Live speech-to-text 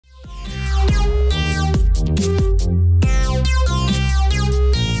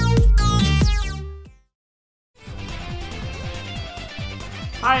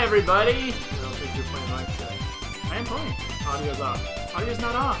everybody! I don't think you're playing like that. I am playing. Audio's off. Audio's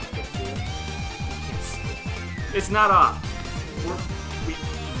not off. It's not off.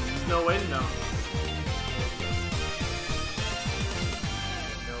 No way to know.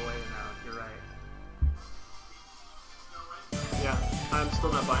 No way to know. You're right. Yeah, I'm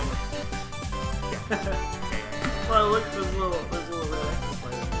still not buying it. Okay. Well, look, there's a little red access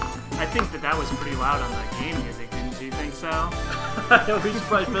light. I think that was pretty loud on the game music, didn't you think so? We should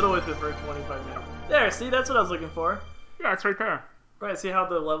probably fiddle with it for 25 minutes. There, see, that's what I was looking for. Yeah, it's right there. Right, see how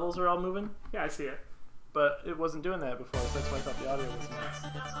the levels are all moving? Yeah, I see it. But it wasn't doing that before, so that's why I thought the audio was nice.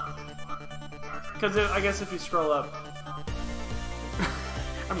 Because I guess if you scroll up...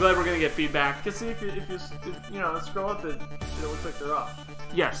 I'm glad we're going to get feedback. Because see, if you scroll up, it looks like they're off.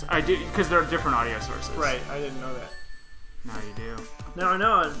 Yes, I do, because there are different audio sources. Right, I didn't know that. Now you do. Now I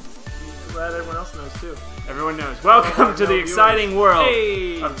know, and I'm glad everyone else knows too. Everyone knows. Welcome to the exciting world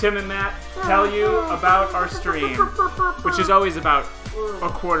of Tim and Matt tell you about our stream, which is always about a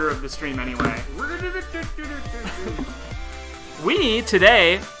quarter of the stream anyway. We,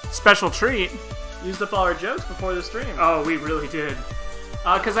 today, special treat. Used up all our jokes before the stream. Oh, we really did.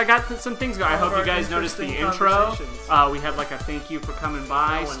 Because I got some things going. I hope you guys noticed the intro. We had like a thank you for coming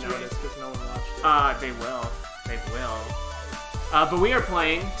by. No one noticed because no one watched it. They will. They will. But we are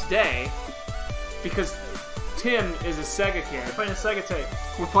playing today because Tim is a Sega kid. We're playing a Sega tape.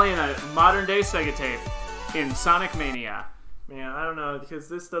 We're playing a modern day Sega tape in Sonic Mania. Man, I don't know, because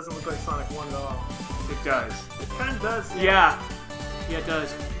this doesn't look like Sonic 1 at all. It does. It kind of does. Yeah. Yeah, it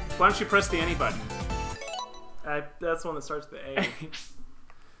does. Why don't you press the any button? That's the one that starts with the A.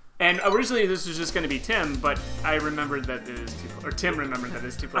 And originally this was just going to be Tim, but I remembered that it is two, or Tim remembered that it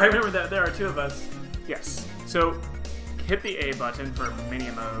is two I remember that there are two of us. Yes. So hit the A button for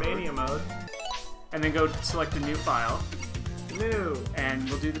Mania mode. Mania mode. And then go select a new file. New. And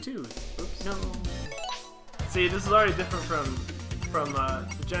we'll do the two. Oops. No. See, this is already different from the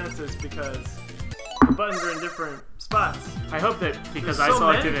Genesis because the buttons are in different spots. I hope that because There's I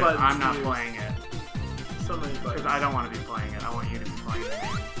selected it, I'm not to playing it. So many buttons. Because I don't want to be playing it. I want you to be playing it.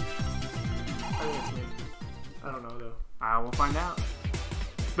 I think it's me. I don't know though. We'll find out.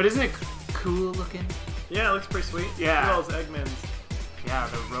 But isn't it cool looking? Yeah, it looks pretty sweet. Yeah. Look at all those Eggmans. Yeah,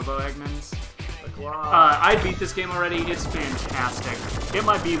 the Robo Eggmans. Like, wow. I beat this game already. It's fantastic. It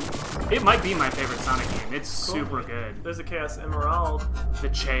might be my favorite Sonic game. It's super good. There's a Chaos Emerald. The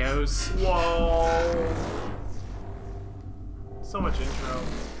Cheos. Whoa. So much intro.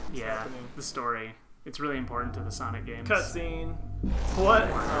 What's happening? The story. It's really important to the Sonic games. Cutscene. What?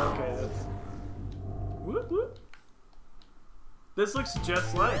 Wow. Okay, that's... Whoop, whoop. This looks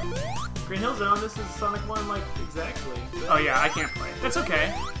just like Green Hill Zone. This is Sonic 1, like, exactly. Oh yeah, I can't play. That's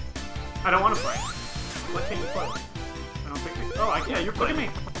okay. I don't want to play. Why can't you play? I don't think oh, I can. Yeah, you're playing. Look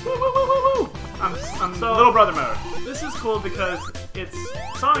at me. Woo, woo, woo, woo, woo. I'm So, little brother mode. This is cool because it's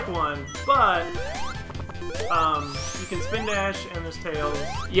Sonic 1, but you can spin dash and there's tails.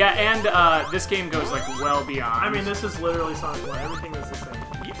 Yeah, and this game goes like well beyond. I mean, this is literally Sonic 1. Everything is the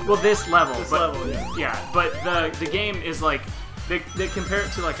same. Well, this level. This but, level, yeah. Yeah, but the game is like they compare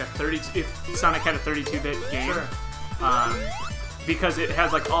it to like a 32. If Sonic had a 32-bit game. Sure. Because it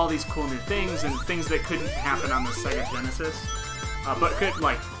has like all these cool new things and things that couldn't happen on the Sega Genesis, but could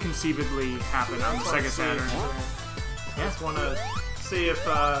like conceivably happen on the Sega Saturn. I just want to see if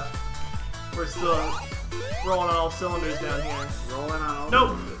we're still rolling on all cylinders down here. Rolling on all.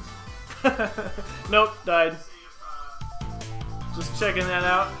 Nope. Nope. Died. Just checking that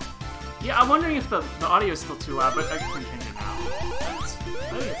out. Yeah, I'm wondering if the audio is still too loud, but I can continue now.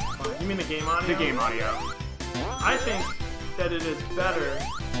 I think it's fine. You mean the game audio? The game audio. I think that it is better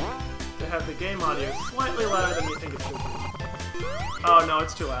to have the game audio slightly louder than you think it should be. Oh no,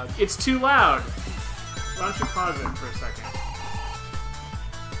 it's too loud. It's too loud. Why don't you pause it for a second?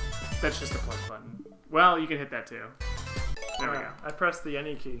 That's just the plus button. Well, you can hit that too. There we go. I pressed the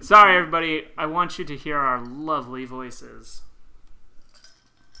any key. Sorry, everybody. I want you to hear our lovely voices.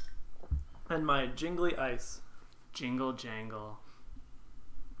 And my jingly ice. Jingle jangle.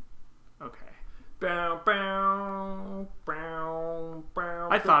 Okay. Bow, bow, bow, bow.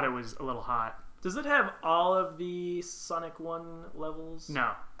 I thought it was a little hot. Does it have all of the Sonic 1 levels?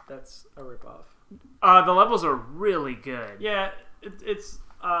 No. That's a ripoff. The levels are really good. Yeah, it's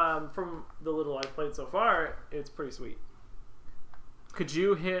from the little I've played so far, it's pretty sweet. Could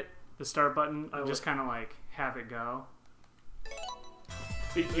you hit the start button and I just kind of like have it go?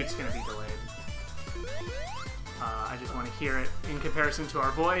 It's going to be delayed. I just want to hear it in comparison to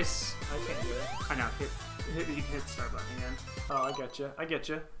our voice. I can't do it. I know. You can hit the start button again. Oh, I get you. I get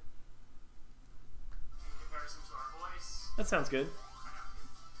you. In comparison to our voice. That sounds good.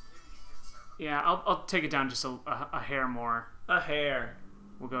 Yeah, I'll take it down just a hair more. A hair.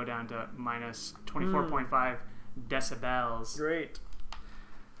 We'll go down to minus 24.5 decibels. Great.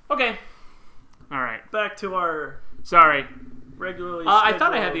 Okay. All right. Back to our Sorry. regularly. I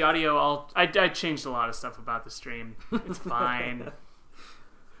thought I had the audio. I changed a lot of stuff about the stream. It's fine.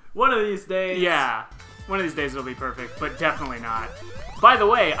 One of these days. Yeah. One of these days it'll be perfect, but definitely not. By the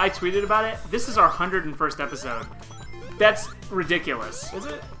way, I tweeted about it. This is our 101st episode. That's ridiculous. Is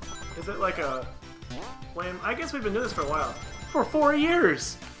it? Is it like a lame? I guess we've been doing this for a while. For 4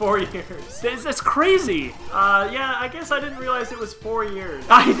 years. 4 years. That's crazy. Yeah, I guess I didn't realize it was 4 years.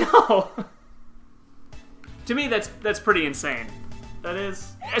 I know. To me, that's pretty insane. That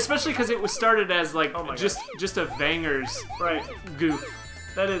is. Especially because it was started as like Oh my just a Vangers Right. goof.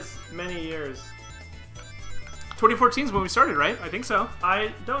 That is many years. 2014 is when we started, right? I think so.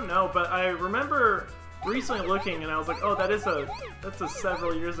 I don't know, but I remember recently looking and I was like, oh, that's a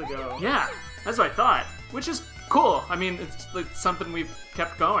several years ago. Yeah, that's what I thought. Which is cool. I mean, it's like something we've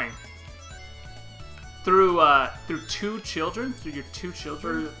kept going. Through your two children?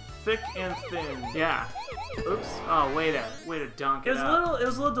 Through thick and thin. Yeah. Oops. Oh, way to dunk It it was up. it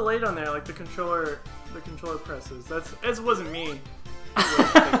was a little delayed on there, like the controller presses. It wasn't me. It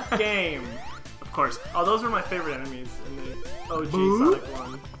was the game. Of course. Oh, those were my favorite enemies in the OG Boo? Sonic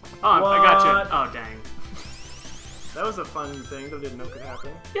 1. Oh, I got What? you. Oh, dang. That was a fun thing that I didn't know could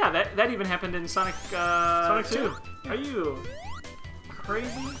happen. Yeah, that even happened in Sonic Sonic 2. 2? Are you crazy?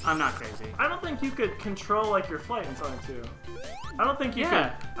 I'm not crazy. I don't think you could control like your flight in Sonic 2. I don't think you Yeah.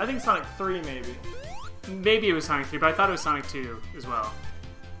 could. I think Sonic 3 maybe. Maybe it was Sonic 3, but I thought it was Sonic 2 as well.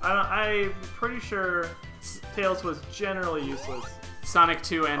 I'm pretty sure Tails was generally useless. Sonic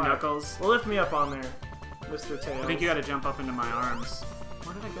 2 and All right. Knuckles. Well, lift me up on there, Mr. Tails. I think you gotta jump up into my arms.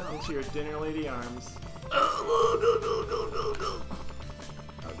 Where did I go? into your dinner lady arms. Oh,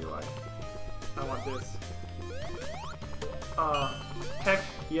 How do I want this. Heck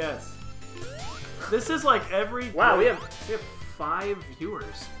yes. This is like every. wow, we have 5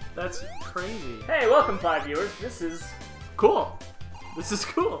 viewers. That's crazy. Hey, welcome 5 viewers. This is cool. This is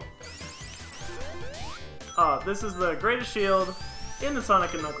cool. This is the greatest shield in the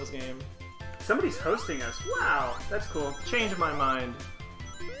Sonic and Knuckles game. Somebody's hosting us. Wow, that's cool. Change my mind.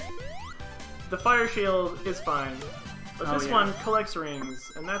 The fire shield is fine, but Oh, this yeah. one collects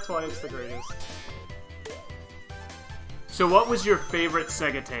rings, and that's why it's the greatest. So what was your favorite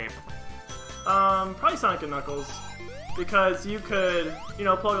Sega tape? Probably Sonic and Knuckles, because you could,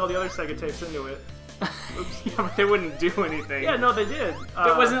 plug all the other Sega tapes into it. Yeah, but they wouldn't do anything. Yeah, no, they did.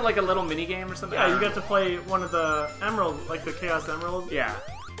 It wasn't like a little mini game or something? Yeah, you got to play one of the Emerald, like the Chaos Emerald Yeah.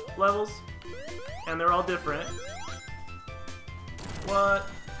 levels, and they're all different. What?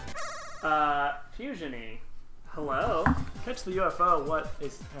 Fusiony. Hello? Catch the UFO, what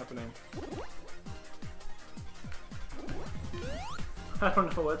is happening? I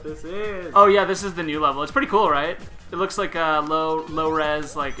don't know what this is. Oh yeah, this is the new level. It's pretty cool, right? It looks like a low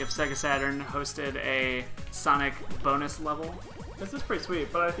res, like if Sega Saturn hosted a Sonic bonus level. This is pretty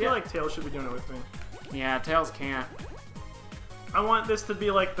sweet, but I feel Yeah. like Tails should be doing it with me. Yeah, Tails can't. I want this to be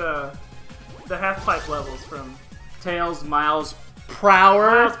like the half-pipe levels from Tails, miles per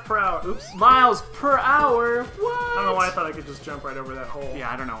hour. Miles per hour. Oops. Miles per hour. What? I don't know why I thought I could just jump right over that hole. Yeah,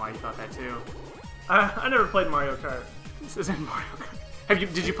 I don't know why you thought that too. I never played Mario Kart. This isn't Mario Kart.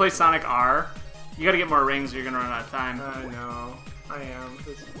 Did you play Sonic R? You gotta get more rings or you're gonna run out of time. I know. I am.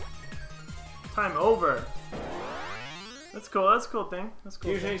 Time over. That's cool. That's a cool thing. That's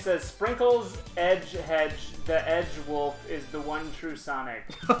cool. Usually says Sprinkles Edge Hedge. The Edge Wolf is the one true Sonic.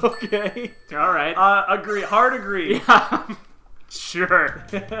 Okay. All right. Agree. Hard agree. Yeah. Sure.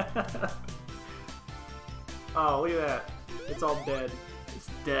 Oh, look at that. It's all dead. It's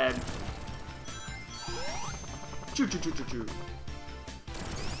dead. Choo choo choo choo choo.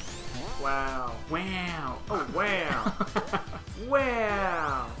 Wow. Wow. Oh, wow.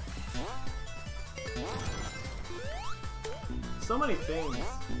 Wow. So many things.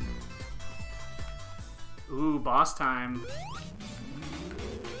 Ooh, boss time.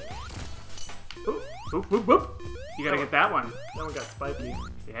 Ooh, Whoop, whoop, whoop. You gotta get that one. that one got spiky.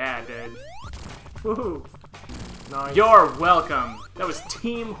 Yeah, it did. Woohoo. Nice. You're welcome. That was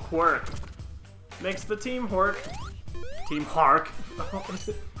teamwork. Makes the team work. Team Hark.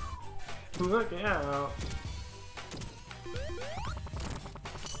 Look out.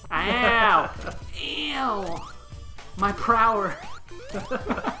 Ow. Ew. My prower.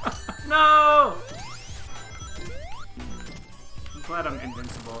 No! I'm glad I'm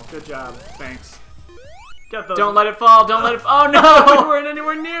invincible. Good job. Thanks. Got those. Don't let it fall. Don't let it fall. Oh We no! weren't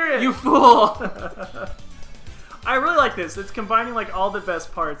anywhere near it. You fool. I really like this. It's combining like all the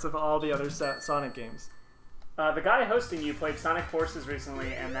best parts of all the other Sonic games. The guy hosting you played Sonic Forces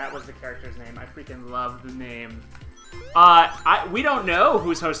recently, and that was the character's name. I freaking love the name. We don't know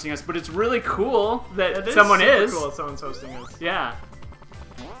who's hosting us, but it's really cool that someone is. Cool if someone's hosting us. Yeah.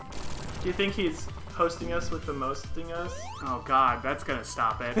 Do you think he's hosting us with the mosting us? Oh God, that's gonna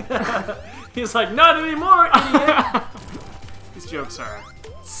stop it. He's like, not anymore, idiot. These jokes are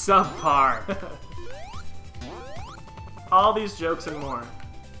subpar. All these jokes and more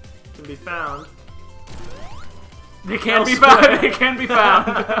can be found. They can be found. They can be found.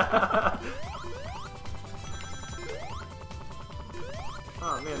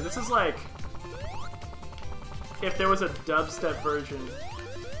 Oh man, this is like if there was a dubstep version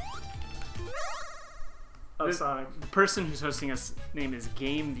of Sonic. The person who's hosting us name is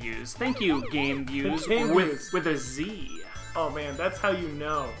Game Views. Thank you, Game Views. Views. With a Z. Oh man, that's how you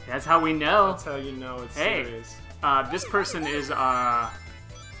know. That's how we know. That's how you know it's hey, serious. This person is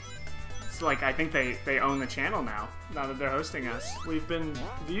it's like I think they own the channel now that they're hosting us. We've been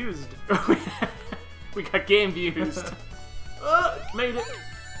viewed. We got Game Views. Made it.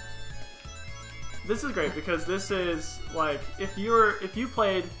 This is great because this is like if you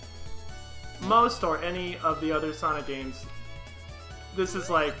played most or any of the other Sonic games, this is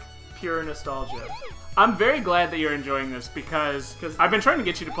like pure nostalgia. I'm very glad that you're enjoying this because I've been trying to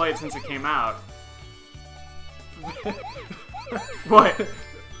get you to play it since it came out. What?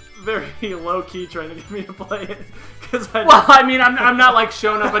 Very low key trying to get me to play it because I mean I'm not like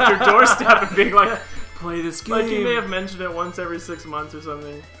showing up at your doorstep and being like, play this game. Like you may have mentioned it once every 6 months or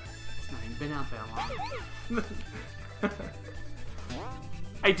something. It's not even been out that long.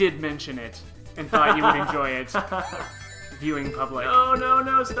 I did mention it and thought you would enjoy it. Viewing public.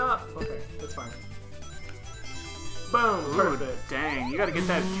 No, stop. Okay, that's fine. Boom, perfect. Dang, you gotta get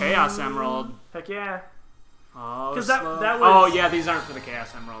that Chaos Emerald. Heck yeah. Oh, because that was. Oh yeah, these aren't for the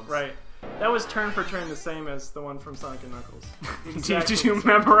Chaos Emeralds. Right. That was turn for turn the same as the one from Sonic and Knuckles. Exactly. Did you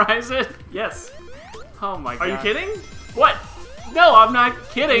memorize it? Yes. Oh my God. Are you kidding? What? No, I'm not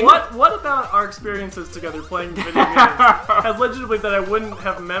kidding. What about our experiences together playing video games has led you to believe that I wouldn't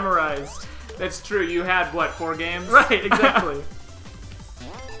have memorized? That's true. You had, what, 4 games? Right, exactly.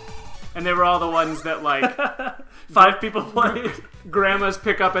 And they were all the ones that, like... 5 people played. Grandmas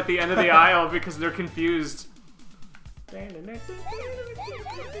pick up at the end of the aisle because they're confused. That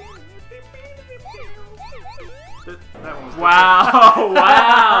one was wow,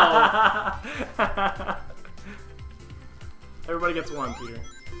 wow. Everybody gets 1, Peter.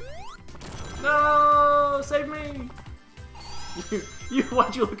 No, save me!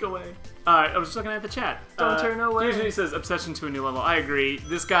 Why'd you look away? I was just looking at the chat. Don't turn away. Usually says obsession to a new level. I agree.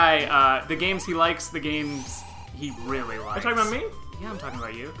 This guy, the games he likes, the games he really likes. Are you talking about me? Yeah, I'm talking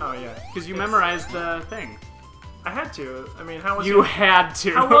about you. Oh yeah. Because you memorized the thing. I had to. I mean, how was you had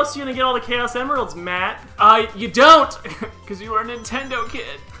to? How else are you gonna get all the Chaos Emeralds, Matt? You don't, because you were a Nintendo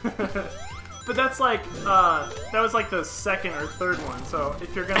kid. But that's like, that was like the 2nd or 3rd one. So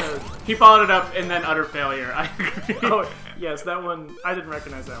if you're gonna, he followed it up and then utter failure. I agree. Oh yes, that one. I didn't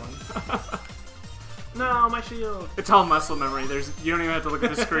recognize that one. No, my shield. It's all muscle memory. You don't even have to look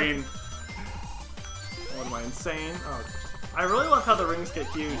at the screen. What am I, insane? Oh, I really love how the rings get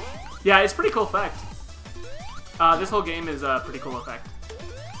huge. Yeah, it's a pretty cool effect. This whole game is a pretty cool effect.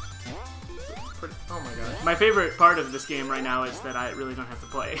 Oh my god. My favorite part of this game right now is that I really don't have to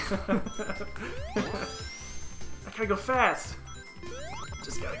play. I gotta go fast.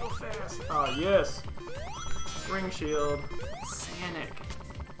 Just gotta go fast. Oh, yes. Ring shield. Sonic.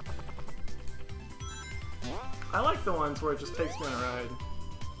 I like the ones where it just takes me on a ride.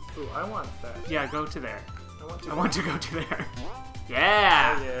 Ooh, I want that. Yeah, go to there. I want to go to there.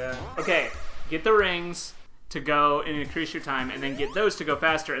 Yeah! Oh, yeah. Okay, get the rings to go and increase your time, and then get those to go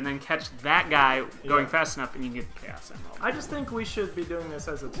faster, and then catch that guy going fast enough, and you can get the Chaos Emerald. I just think we should be doing this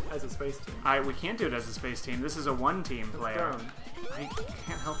as a space team. We can't do it as a space team. This is a 1-team player. I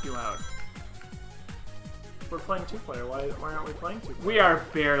can't help you out. We're playing 2-player. Why aren't we playing 2-player? We are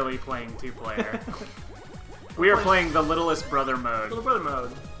barely playing 2-player. We are playing the littlest brother mode. Little brother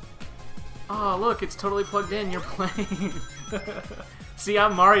mode. Oh, look, it's totally plugged in. You're playing. See,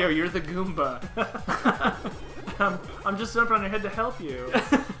 I'm Mario. You're the Goomba. I'm just jumping on your head to help you.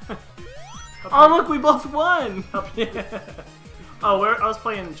 Oh, look, we both won. Oh, I was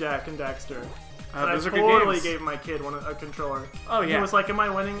playing Jack and Daxter. And those I are good totally games. gave my kid a controller. Oh, yeah. He was like, am I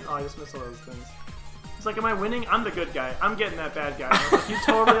winning? Oh, I just missed all those things. He's like, am I winning? I'm the good guy. I'm getting that bad guy. I'm like, you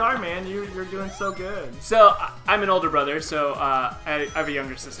totally are, man. You're doing so good. So I'm an older brother, so I have a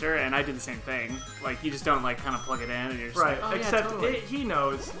younger sister, and I did the same thing. Like, you just don't like kind of plug it in, and you're just Right, like, oh, except yeah, totally. he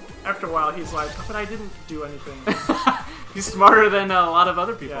knows. After a while, he's like, but I didn't do anything. He's smarter than a lot of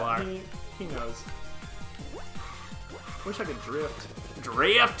other people Yeah, are. he knows. Wish I could drift.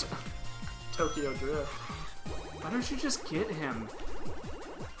 Drift. Tokyo Drift. Why don't you just get him?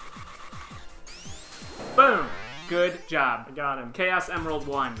 Boom! Good job. I got him. Chaos Emerald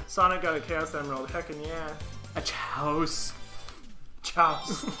 1. Sonic got a Chaos Emerald. Heckin' yeah. A chouse.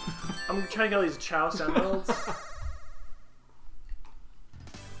 Chouse. I'm trying to get all these Chouse Emeralds.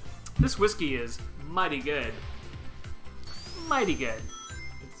 This whiskey is mighty good. Mighty good.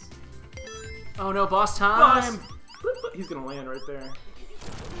 Oh no, boss time! Boss! He's gonna land right there.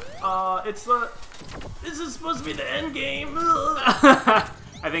 It's the... This is supposed to be the end game! I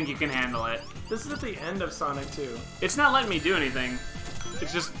think you can handle it. This is at the end of Sonic 2. It's not letting me do anything.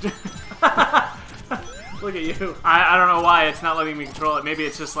 It's just... Look at you. I don't know why it's not letting me control it. Maybe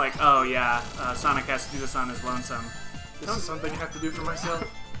it's just like, oh yeah, Sonic has to do this on his lonesome. This is something I have to do for myself.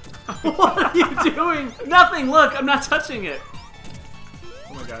 What are you doing? Nothing! Look, I'm not touching it!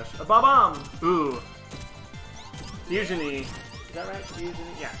 Oh my gosh. A Bob-omb! Ooh. Fusiony. Is that right?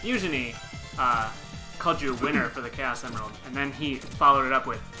 Fusiony? Yeah. Fusiony called you a winner for the Chaos Emerald, and then he followed it up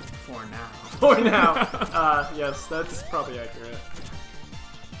with, for now. For now. Yes, that's probably accurate.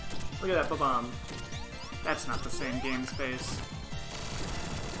 Look at that Bob-omb. That's not the same game space.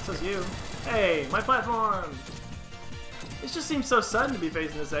 Says you. Hey, my platform! This just seems so sudden to be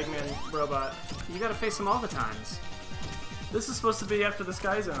facing this Eggman robot. You gotta face him all the times. This is supposed to be after the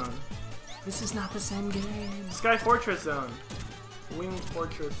Sky Zone. This is not the same game. Sky Fortress Zone. Wing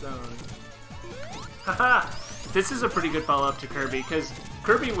Fortress Zone. Haha! This is a pretty good follow-up to Kirby, because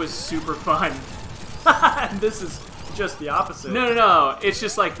Kirby was super fun. And this is just the opposite. No. It's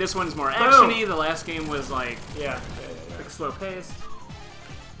just like this one's more action-y. The last game was like Yeah. like slow paced.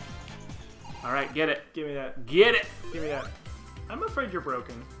 All right, get it. Give me that. Get it. Give me that. I'm afraid you're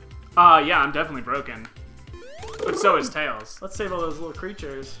broken. Yeah, I'm definitely broken. But so is Tails. Let's save all those little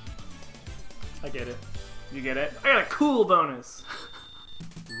creatures. I get it. You get it? I got a cool bonus.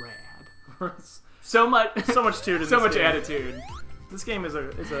 Rad. So much to it. So much attitude. This game is a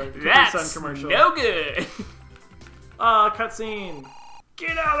Capri That's Sun commercial. no good. Cutscene.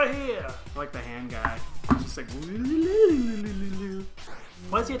 Get out of here. I like the hand guy. Just like.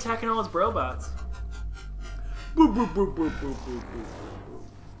 Why is he attacking all his brobots?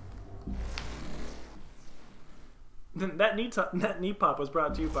 That knee pop was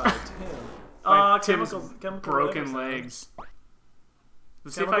brought to you by Tim. Tim's broken legs.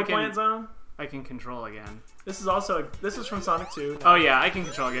 Let's see if I Plant Zone. I can control again. This is from Sonic 2. Oh yeah, I can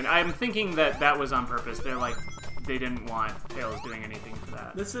control again. I'm thinking that was on purpose. They didn't want Tails doing anything for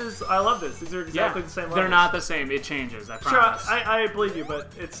that. I love this. These are exactly the same levels. They're not the same. It changes, I Sure, promise. I believe you,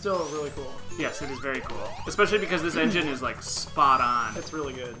 but it's still really cool. Yes, it is very cool. Especially because this engine is like spot on. It's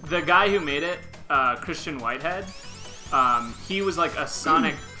really good. The guy who made it, Christian Whitehead, he was like a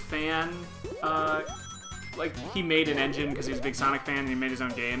Sonic fan. Like, he made an engine because he was a big Sonic fan and he made his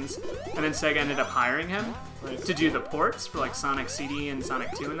own games. And then Sega ended up hiring him to do the ports for like Sonic CD and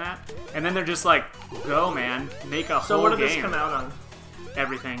Sonic 2 and that. And then they're just like, go man, make a whole game. So what did this come out on?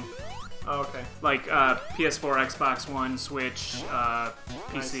 Everything. Oh, okay. Like PS4, Xbox One, Switch,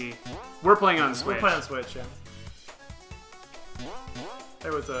 PC. Nice. We're playing on the Switch. We're playing on Switch, yeah.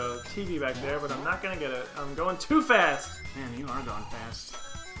 There was a TV back there, but I'm not gonna get it. I'm going too fast. Man, you are going fast.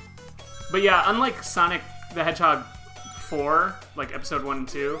 But yeah, unlike Sonic the Hedgehog 4, like episode 1 and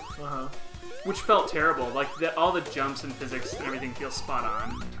 2, which felt terrible. Like all the jumps and physics and everything feels spot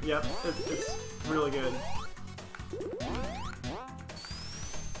on. Yep, it's really good.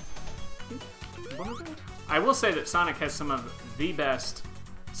 I will say that Sonic has some of the best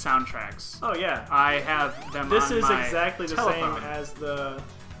soundtracks. Oh yeah, I have them. This on is my exactly the telephone. same as the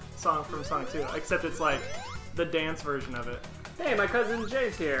song from Sonic 2, except it's like the dance version of it. Hey, my cousin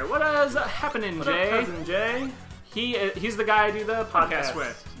Jay's here. What is happening, What Jay? up, cousin Jay? He's the guy I do the podcast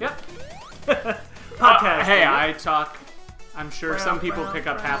with. Yep. Podcast. Hey, I talk. I'm sure some people pick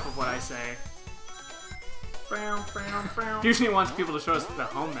up half of what I say. Usually wants people to show us the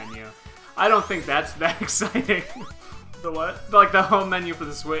home menu. I don't think that's that exciting. The what? Like the home menu for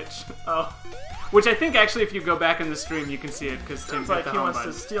the Switch. Oh. Which I think actually if you go back in the stream you can see it because Tim's like the he home wants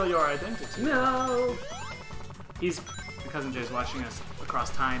button. to steal your identity. No. My cousin Jay's watching us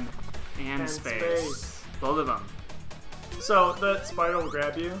across time and space. Both of them. So that spider will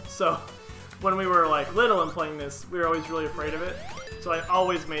grab you. So when we were like little and playing this, we were always really afraid of it. So I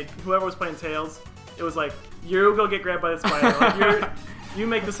always made whoever was playing Tails, It was like, you go get grabbed by the spider. Like, you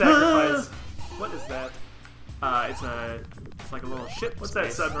make the sacrifice. What is that? It's like a little ship. What's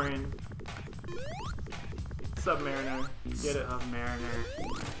space. that submarine? Submariner. Get it.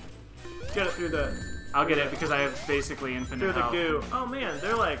 Submariner. Get it through the... I'll get it because I have basically infinite Through the health. goo. Oh man,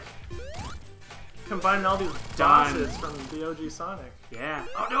 they're like combining all these bosses from the OG Sonic. Yeah.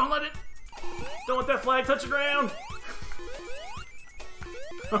 Oh, don't let it. Don't let that flag touch the ground.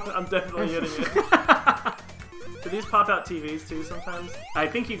 I'm definitely hitting it. Do these pop out TVs too sometimes? I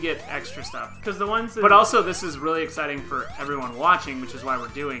think you get extra stuff. Because the ones in, But also, this is really exciting for everyone watching, which is why we're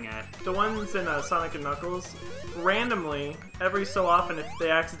doing it. the ones in Sonic and Knuckles, randomly, every so often, if they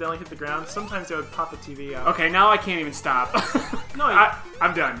accidentally hit the ground, sometimes they would pop a TV out. Okay, now I can't even stop. No,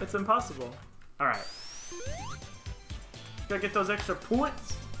 I'm done. it's impossible. Alright. Gotta get those extra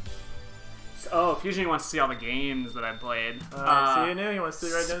points. Oh, Fusion wants to see all the games that I played. See you new. You want to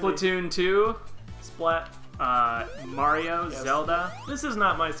see right there? Splatoon 2. Splat. Mario, Yes. Zelda. This is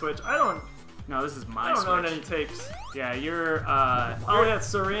not my Switch. I don't No, this is my own Switch. any tapes. Yeah, you're Oh, that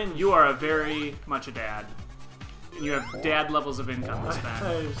syringe. you are a very much a dad. And you have dad levels of income to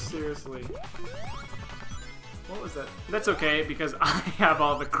spend. Seriously. What was that? That's okay, because I have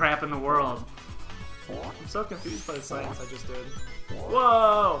all the crap in the world. I'm so confused by the science I just did.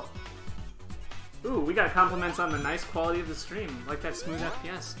 Whoa! Ooh, we got compliments on the nice quality of the stream, like that smooth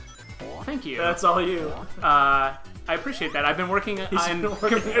FPS. Thank you. That's all you. I appreciate that. I've been working on... been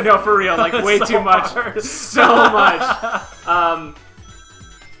working- No, for real, like way So too much. hard. So much.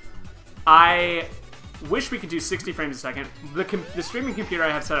 I wish we could do 60 frames a second. The streaming computer I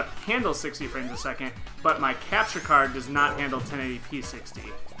have set up handles 60 frames a second, but my capture card does not handle 1080p 60.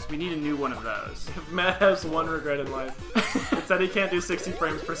 So we need a new one of those. If Matt has one regret in life, it's that he can't do 60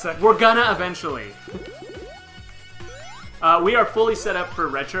 frames per second. We're gonna eventually. We are fully set up for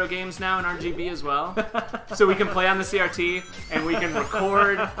retro games now in RGB as well. So we can play on the CRT, and we can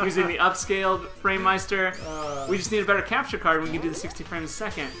record using the upscaled FrameMeister. We just need a better capture card, and we can do the 60 frames a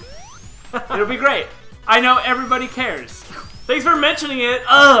second. It'll be great. I know everybody cares. Thanks for mentioning it!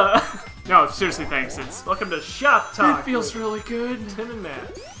 No, seriously, thanks. Welcome to Shop Talk. It feels really good. Tim and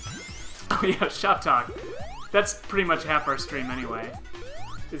Matt. Oh yeah, Shop Talk. That's pretty much half our stream anyway.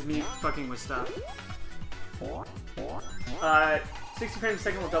 Is me fucking with stuff. 60 frames a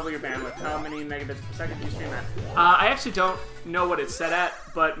second will double your bandwidth. How many megabits per second do you stream at? I actually don't know what it's set at,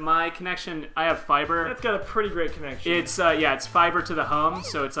 but my connection, I have fiber. That's got a pretty great connection. It's yeah, it's fiber to the home,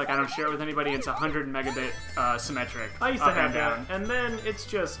 so it's like I don't share it with anybody. It's 100 megabit symmetric. I used to up have and down. that, and then it's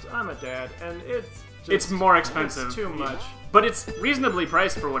just, I'm a dad, and it's just... It's more expensive. It's too much. But it's reasonably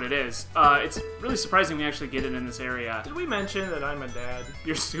priced for what it is. It's really surprising we actually get it in this area. Did we mention that I'm a dad?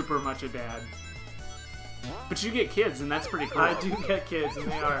 You're super much a dad. But you get kids, and that's pretty cool. I do get kids, and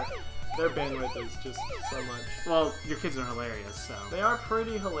their bandwidth is just so much. Well, your kids are hilarious, so. They are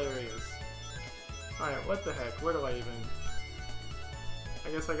pretty hilarious. Alright, what the heck? Where do I even...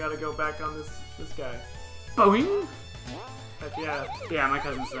 I guess I gotta go back on this guy. Boing! Heck yeah. Yeah, my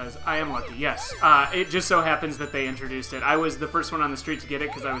cousin says, I am lucky, yes. It just so happens that they introduced it. I was the first one on the street to get it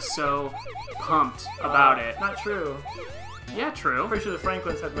because I was so pumped about it. Not true. Yeah, true. Pretty sure the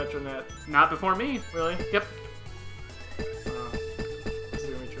Franklins had MetroNet. Not before me. Really? Yep. This is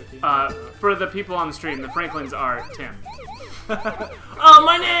gonna be tricky. For the people on the stream, the Franklins are Tim. Oh,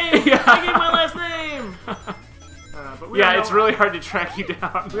 my name! Yeah. I gave my last name! But we Yeah, are it's no- really hard to track you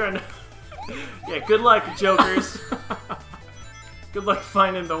down. We are no... Yeah, good luck, jokers. Good luck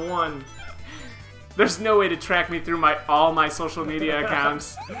finding the one. There's no way to track me through all my social media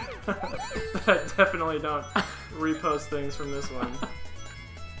accounts. I definitely don't repost things from this one.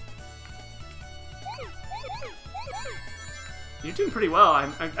 You're doing pretty well.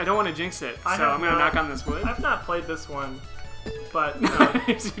 I don't want to jinx it, so I'm going to knock on this wood. I've not played this one, but no,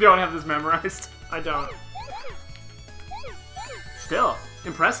 You don't have this memorized? I don't. Still,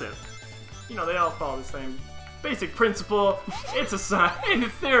 impressive. You know, they all follow the same basic principle. It's a sign. In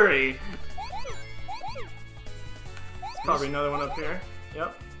theory. Probably another one up here.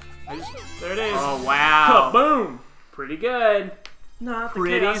 Yep. There it is. Oh, wow. Kaboom! Pretty good. Not the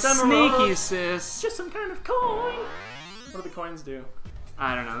Pretty Chaos Emerald. sneaky, sis. Just some kind of coin. What do the coins do?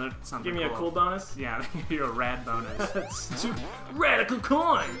 I don't know. They're something Give me a cool bonus? Yeah, they give you a rad bonus. That's too radical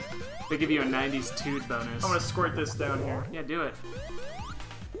coin. They give you a 90s toot bonus. I'm gonna squirt this down here. Yeah, do it.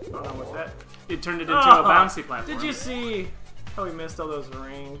 I don't know what that. It turned it into a bouncy platform. Did you see how we missed all those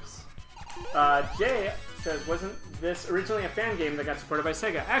rings? Jay says, wasn't this originally a fan game that got supported by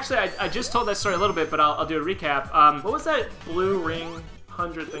Sega? Actually, I just told that story a little bit, but I'll do a recap. What was that blue ring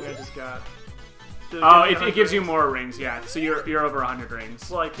 100 thing I just got? Oh, it gives you more rings, yeah. So you're over 100 rings.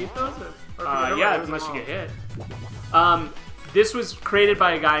 Will I keep those? Or Yeah, unless you get hit. This was created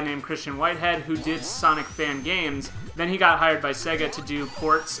by a guy named Christian Whitehead who did Sonic fan games. Then he got hired by Sega to do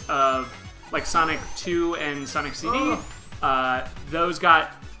ports of like Sonic 2 and Sonic CD. Those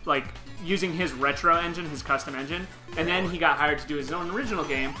got like using his retro engine, his custom engine, and then he got hired to do his own original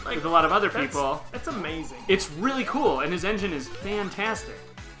game with a lot of other people. That's amazing. It's really cool, and his engine is fantastic.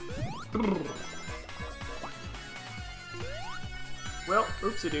 Well,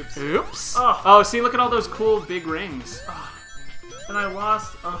 oopsie doops. Oops. Oh, see, look at all those cool big rings. And I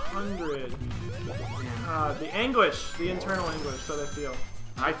lost 100. The anguish, the internal anguish that I feel.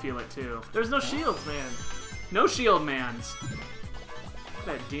 I feel it too. There's no shields, man. No shield mans.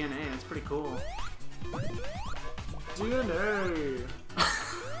 That DNA, that's pretty cool. DNA.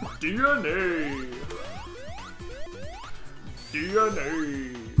 DNA.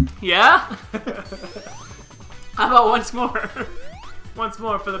 DNA. Yeah? How about once more? Once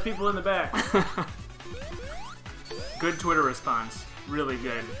more for the people in the back. Good Twitter response. Really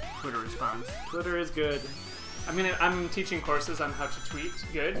good Twitter response. Twitter is good. I'm teaching courses on how to tweet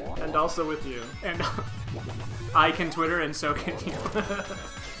good. And also with you. And I can Twitter and so can you.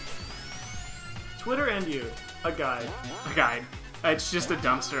 Twitter and you. A guide. A guide. It's just a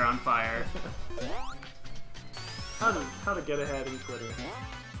dumpster on fire. How to get ahead in Twitter.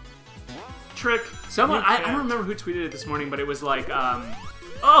 Trick. Someone, I don't remember who tweeted it this morning, but it was like,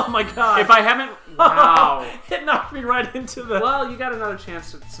 oh my god! if I haven't, wow. It knocked me right into the... Well, you got another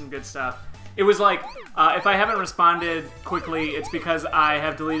chance at some good stuff. It was like, if I haven't responded quickly, it's because I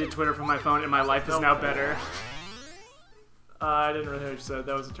have deleted Twitter from my phone and my life is now better. I didn't really hear what you said.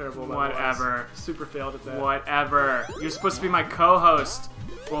 That was a terrible one. Whatever. Super failed at that. Whatever. You're supposed to be my co-host.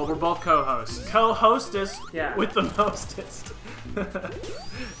 Well, we're both co-hosts. Co-hostess Yeah. with the mostest.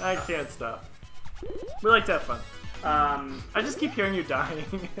 I can't stop. We like to have fun. I just keep hearing you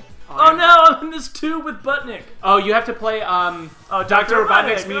dying. Oh no, I'm in this tube with Butnick. Oh, you have to play Dr.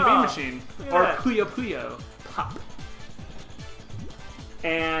 Robotnik's Mini Bean Machine. Or Yeah. Puyo Puyo Pop.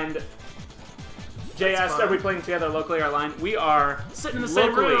 And Jay asked, fun. are we playing together locally or online? We are Sitting in the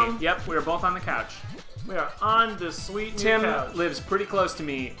same locally. room. Yep, we're both on the couch. We are on this sweet new Tim couch. lives pretty close to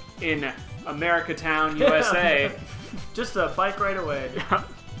me in America Town, USA. Just a bike ride away.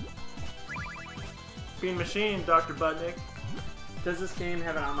 Bean Machine, Dr. Butnick. Does this game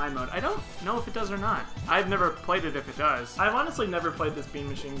have an online mode? I don't know if it does or not. I've never played it if it does. I've honestly never played this Bean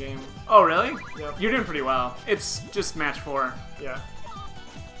Machine game. Oh, really? Yep. You're doing pretty well. It's just match 4. Yeah.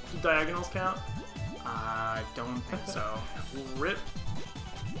 Do diagonals count? I don't think so. Rip.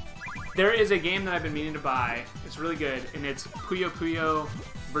 There is a game that I've been meaning to buy. It's really good, and it's Puyo Puyo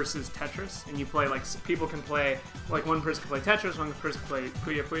versus Tetris. And you play, like, people can play, like, one person can play Tetris, one person can play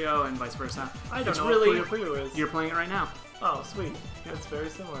Puyo Puyo, and vice versa. I don't It's know really, what Puyo Puyo is. You're playing it right now. Oh, sweet. It's very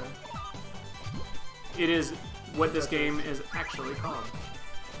similar. It is what this game is actually called.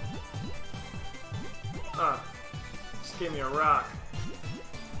 Just gave me a rock.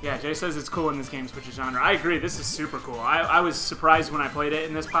 Yeah, Jay says it's cool when this game switches genre. I agree, this is super cool. I was surprised when I played it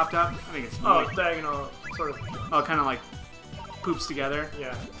and this popped up. I think it's neat. Oh, diagonal, sort of. Oh, kind of like poops together.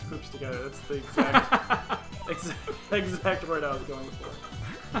 Yeah, poops together. That's the exact, exact word I was going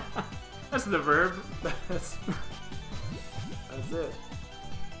for. That's the verb. That's it.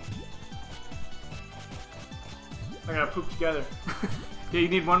 I gotta poop together. Yeah, you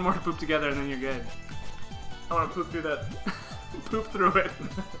need one more to poop together and then you're good. I wanna poop through that. Poop through it.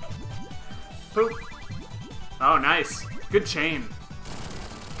 Poop. Oh, nice. Good chain.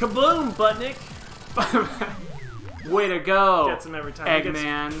 Kabloom, Butnick! Way to go. Gets him every time.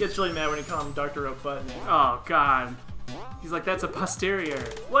 Eggman. He gets really mad when you call him Dr. Robotnik. Oh, God. He's like, that's a posterior.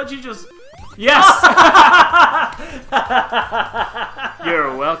 What'd you just... Yes!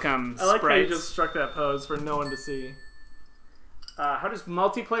 You're welcome, I like how you sprites. just struck that pose for no one to see. How does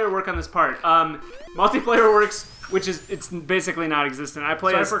multiplayer work on this part? Multiplayer works, it's basically not existent. I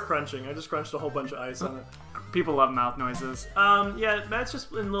play Sorry as... for crunching. I just crunched a whole bunch of ice on it. People love mouth noises. Yeah, that's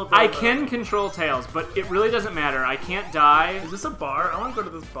just in little bit I of can control tails, but it really doesn't matter. I can't die. Is this a bar? I want to go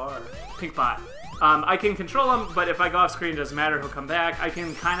to this bar. Pink bot. I can control him, but if I go off screen, it doesn't matter. He'll come back. I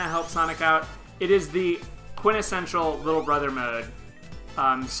can kind of help Sonic out. It is the quintessential little brother mode.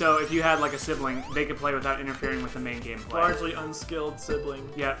 So if you had like a sibling, they could play without interfering with the main gameplay. Largely unskilled sibling.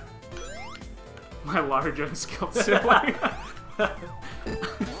 Yep. My large unskilled sibling.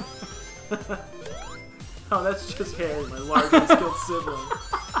 Oh, that's just Harry, my large unskilled sibling.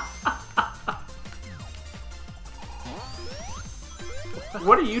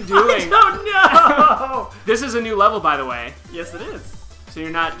 What are you doing? I don't know! This is a new level, by the way. Yes, it is. So you're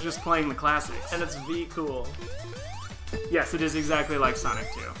not just playing the classics. And it's V cool. Yes, it is exactly like Sonic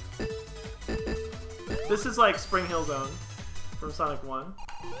 2. This is like Spring Hill Zone from Sonic 1.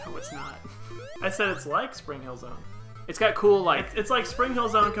 No, it's not. I said it's like Spring Hill Zone. It's got cool, like... It's like Spring Hill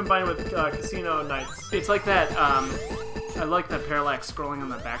Zone combined with Casino Nights. It's like that, I like that parallax scrolling on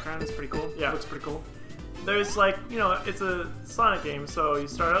the background. It's pretty cool. Yeah. It looks pretty cool. There's like, you know, it's a Sonic game, so you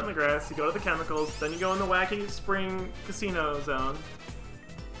start out in the grass, you go to the chemicals, then you go in the wacky Spring Casino Zone.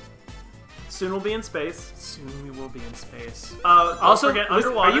 Soon we'll be in space. Soon we will be in space. Also, forget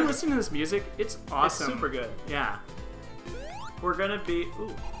underwater. Are you listening to this music? It's awesome. It's super good. Yeah. We're gonna be...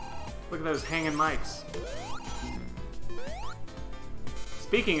 Ooh. Look at those hanging mics.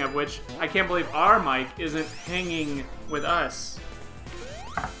 Speaking of which, I can't believe our mic isn't hanging with us.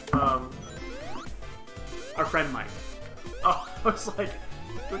 Our friend Mike. Oh, I was like,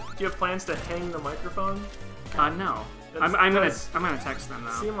 do you have plans to hang the microphone? No. I'm gonna text them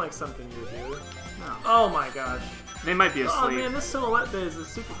now. Seem like something you would do. No. Oh my gosh. They might be asleep. Oh man, this silhouette biz is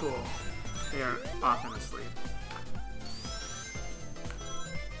super cool. They are often asleep.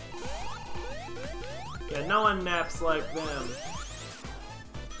 Yeah, no one naps like them.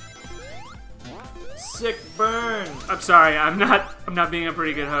 Sick burn. I'm sorry, I'm not being a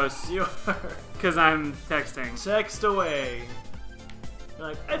pretty good host. You are. Because I'm texting. Text away. You're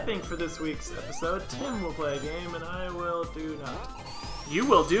like, I think for this week's episode, Tim will play a game and I will do not. You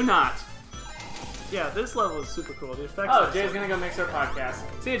will do not. Yeah, this level is super cool. The effects Oh, are Jay's so... gonna go mix our podcast.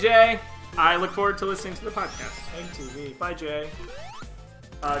 See you, Jay. I look forward to listening to the podcast. Egg TV. Bye, Jay.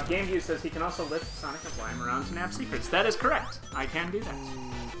 GameView says he can also lift Sonic and fly him around to nap secrets. That is correct. I can do that.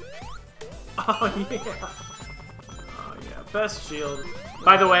 Oh, yeah. Oh, yeah. Best shield.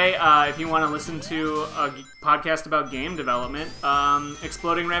 By the way, if you want to listen to a podcast about game development,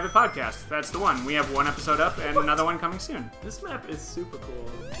 Exploding Rabbit Podcast. That's the one. We have one episode up and another one coming soon. This map is super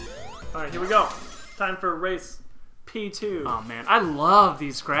cool. Alright, here we go. Time for race P2. Oh, man. I love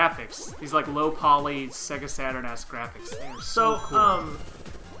these graphics. These, like, low-poly Sega Saturn-esque graphics. They're so cool.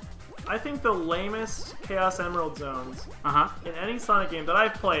 I think the lamest Chaos Emerald zones Uh-huh. in any Sonic game that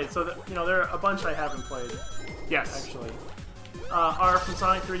I've played, so that, you know, there are a bunch I haven't played, Yes. actually, are from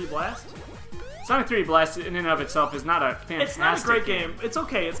Sonic 3D Blast. Sonic 3D Blast in and of itself is not a fantastic It's not a great game. It's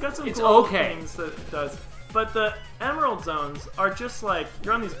okay. It's got some It's cool okay. things that it does. But the Emerald zones are just like,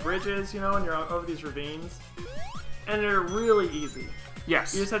 you're on these bridges, you know, and you're over these ravines, and they're really easy.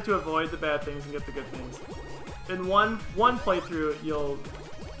 Yes. You just have to avoid the bad things and get the good things. In one playthrough, you'll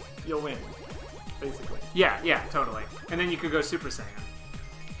win, basically. Yeah, totally. And then you could go Super Saiyan.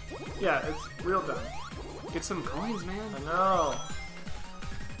 Yeah, it's real dumb. Get some coins, man. I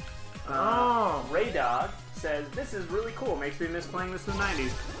know. Ray Dog says, this is really cool. Makes me miss playing this in the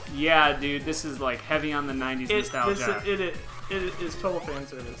 90s. Yeah, dude, this is like heavy on the 90s nostalgia. It is total fan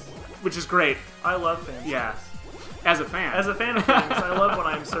service. Which is great. I love fan service. Yeah. As a fan. As a fan of things, I love when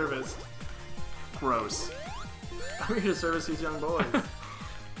I'm serviced. Gross. I'm here to service these young boys.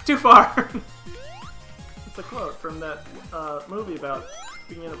 Too far. It's a quote from that movie about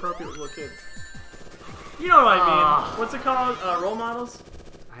being inappropriate with little kids. You know what I mean. What's it called? Role models?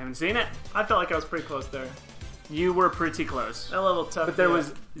 I haven't seen it. I felt like I was pretty close there. You were pretty close. That level tough. But there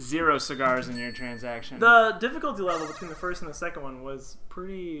was 0 cigars in your transaction. The difficulty level between the first and the second one was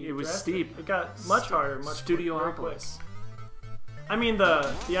pretty. It was drastic. steep. It got much harder, much very quick. Studiopolis. I mean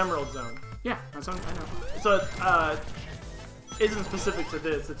the Emerald Zone. Yeah, that's what I know. So isn't specific to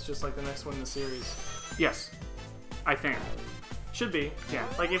this. It's just like the next one in the series. Yes. I think. Should be. Yeah.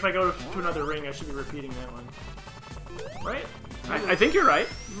 Like if I go to another ring, I should be repeating that one. Right? I think you're right.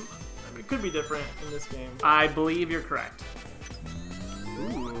 It could be different in this game. I believe you're correct.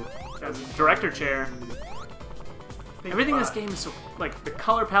 Ooh. That's a director chair. Everything in this game is so, like, the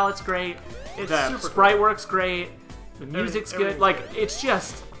color palette's great, It's the super sprite cool. works great, the music's good. everything's Like, good. it's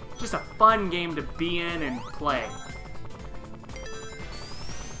just a fun game to be in and play.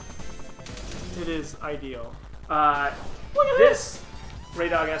 It is ideal. Look at this. Ray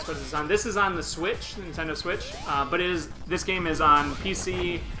Dog asked what this is on. This is on the Switch, the Nintendo Switch, but this game is on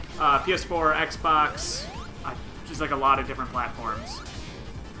PC, PS4, Xbox, just like a lot of different platforms.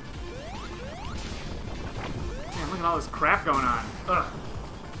 Man, look at all this crap going on. Ugh.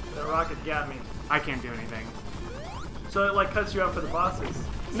 That rocket got me. I can't do anything. So it like cuts you out for the bosses.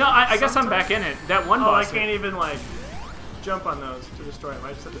 No, I guess I'm back in it. That one Oh, I boss. can't even like jump on those to destroy them.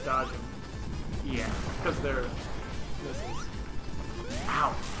 I just have to dodge them Yeah. because they're missiles.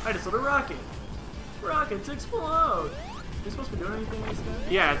 Ow. I just lit a rocket. Rockets explode. You supposed to be doing anything like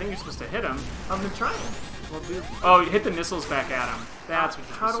that? Yeah, I think you're supposed to hit him. I've been trying. Well, dude. Oh, you hit the missiles back at him. That's what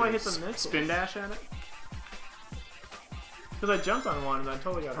you're How supposed do I to hit the missiles? Spin dash at it? Because I jumped on one and I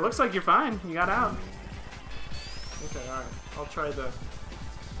totally got It hurt. looks like you're fine. You got out. Okay, alright. I'll try this.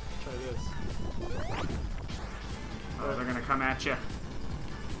 Oh, they're gonna come at you.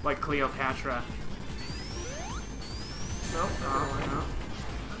 Like Cleopatra. Nope. Oh,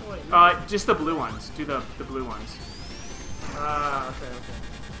 Wait, no. Just the blue ones. Do the blue ones. okay.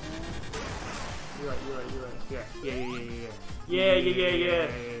 You're right. Yeah.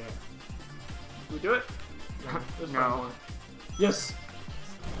 We do it? There's No. more. Yes!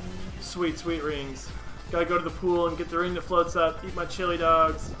 Sweet rings. Gotta go to the pool and get the ring that floats up, eat my chili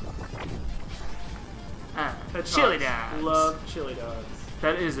dogs. Hedgehogs Chili dogs. love chili dogs.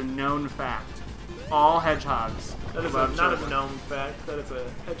 That is a known fact. All hedgehogs That is love not chili a dogs. gnome fact, that is a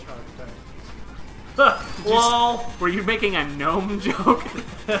hedgehog fact. Lol! Were you making a gnome joke?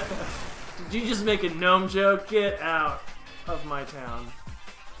 Did you just make a gnome joke? Get out of my town.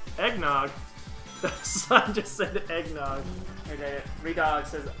 Eggnog? I just said eggnog. Okay, Redog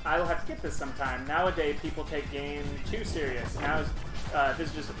says, I will have to get this sometime. Nowadays, people take game too serious. Now, this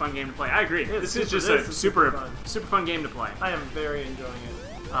is just a fun game to play. I agree. This is just a super fun game to play. I am very enjoying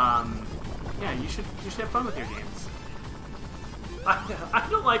it. Yeah, you should have fun with your games. I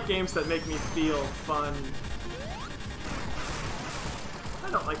don't like games that make me feel fun. I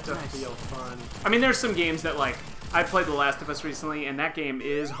don't like to feel fun. I mean, there's some games that, like, I played The Last of Us recently, and that game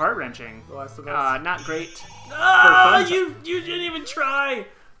is heart-wrenching. The Last of Us? Not great. Ah, you didn't even try!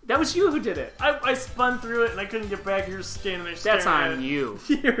 That was you who did it. I spun through it and I couldn't get back. You're just standing there staring That's at on it. you.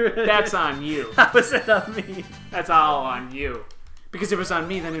 That's on you. How was it on me? That's all on you. Because if it was on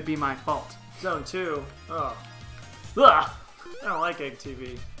me, then it'd be my fault. Zone 2. Oh. Ugh! I don't like Egg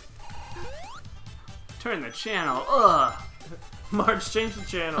TV. Turn the channel. Ugh! Marge, change the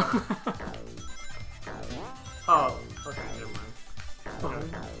channel. Oh, okay, never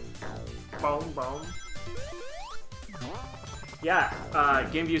mind. Boom, boom. Yeah,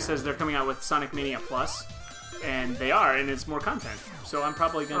 GameView says they're coming out with Sonic Mania Plus, and they are, and it's more content. So I'm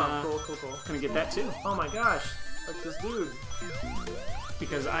probably gonna Cool. gonna get that too, Oh my gosh, like this dude.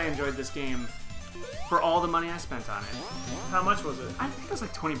 because I enjoyed this game for all the money I spent on it. How much was it? I think it was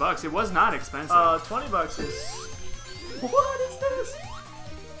like $20. It was not expensive. $20 is... What is this?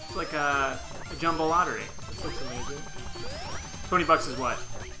 It's like a jumbo lottery. This looks amazing. $20 is what?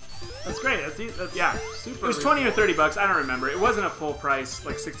 That's great. That's Yeah, super. it was 20 or $30. I don't remember. It wasn't a full price,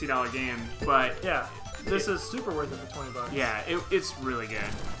 like $60 game, but Yeah, this is super worth it for $20. yeah, it's really good.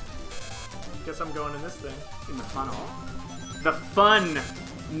 Guess I'm going in this thing. In the funnel. The fun.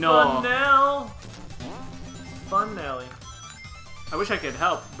 No. Fun Nelly. I wish I could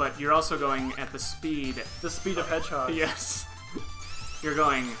help, but you're also going at the speed. The speed of hedgehogs. Yes. You're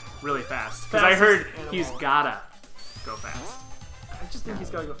going really fast. Because I heard Fastest he's animal. gotta go fast. I just think he's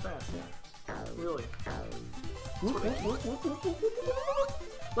gotta go fast. Yeah. Really.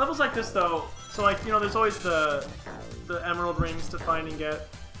 Levels like this though, so like, you know, there's always the emerald rings to find and get.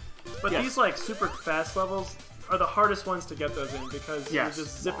 But Yes. these like super fast levels are the hardest ones to get those in because Yes. you're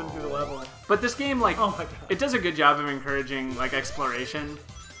just zipping through the level. But this game, like, Oh my god. it does a good job of encouraging, like, exploration.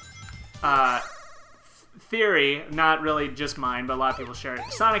 Theory, not really just mine, but a lot of people share it.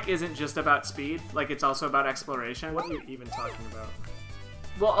 Sonic isn't just about speed, like, it's also about exploration. What are you even talking about?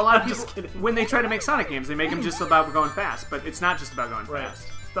 Well, a lot of I'm just people, kidding. when they try to make Sonic games, they make them just about going fast, but it's not just about going Right. fast.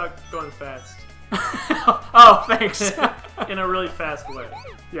 Stop going fast. Oh, thanks. In a really fast way.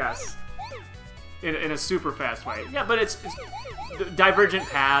 Yes. In a super fast way. Yeah, but it's divergent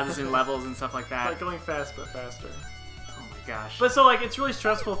paths and levels and stuff like that. Like going fast but faster. Oh my gosh. But so like it's really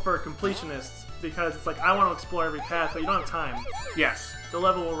stressful for completionists because it's like I want to explore every path, but you don't have time. Yes. The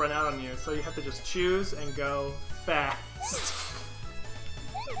level will run out on you, so you have to just choose and go fast.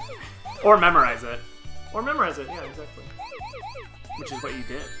 Or memorize it, Or memorize it, yeah, exactly. which is what you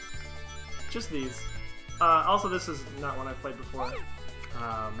did. Just these. Also, this is not one I've played before.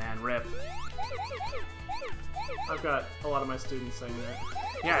 Oh man, rip. I've got a lot of my students saying that.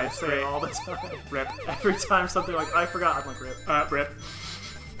 Yeah, I it's say great. it all the time. Rip. Every time something like, I forgot, I'm like, rip. Rip.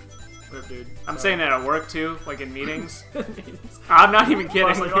 Rip, dude. I'm saying that at work too, like in meetings. I'm not even I kidding.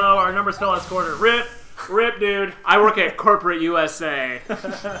 was like, oh, our numbers fell last quarter. Rip! Rip, dude. I work at corporate USA.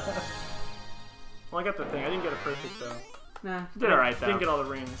 Well, I got the thing. I didn't get it perfect, though. Nah, you did alright though. Didn't get all the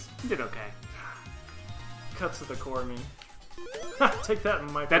rings. You did okay. Cuts to the core of me. Take that,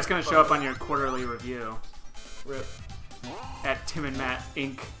 Mike. That's gonna show up on your quarterly review Rip. at Tim and Matt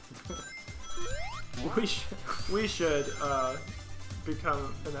Inc. We should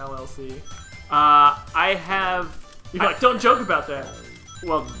become an LLC. I have. You're like, don't joke about that.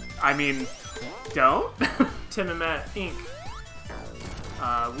 Well, I mean, don't. Tim and Matt Inc.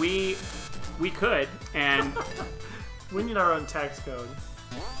 We could, and We need our own tax code.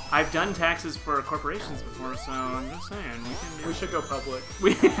 I've done taxes for corporations before, so I'm just saying we can do. We should go public.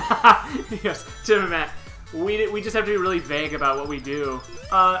 We yes, Tim and Matt. We just have to be really vague about what we do.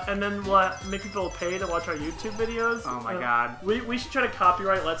 And then we'll make people pay to watch our YouTube videos. Oh my god. We should try to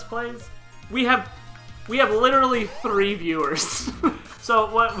copyright Let's Plays. We have literally 3 viewers.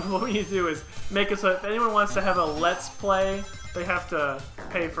 So what we need to do is make it so if anyone wants to have a Let's Play, they have to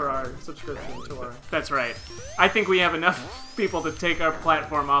pay for our subscription to our... That's right. I think we have enough people to take our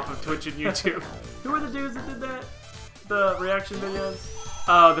platform off of Twitch and YouTube. Who were the dudes that did that? The reaction videos?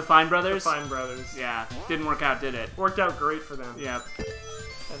 Oh, the Fine Brothers? The Fine Brothers. Yeah, didn't work out, did it? Worked out great for them. Yep.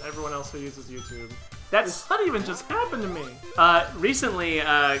 And everyone else who uses YouTube. That's What even just happened to me? recently,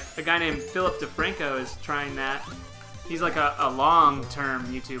 a guy named Philip DeFranco is trying that. He's like a long-term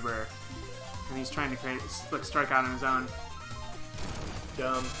YouTuber, and he's trying to strike out on his own.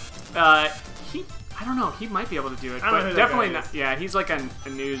 Dumb. I don't know. He might be able to do it, I don't know but who that definitely guy not. is. Yeah, he's like a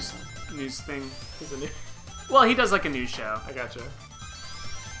news thing. He's a new... Well, he does like a news show. I gotcha.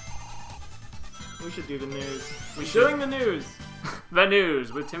 We should do the news. We We're should. doing the news. The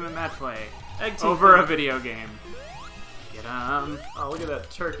news with Tim and Matt play Egg team over a play. video game. Get 'em. Oh, look at that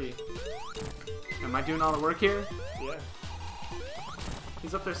turkey. Am I doing all the work here? Yeah.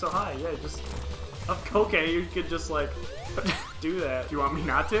 He's up there so high. Yeah, just... Okay, you could just, like, do that. Do you want me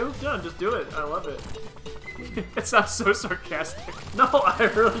not to? Yeah, just do it. I love it. It sounds so sarcastic. No, I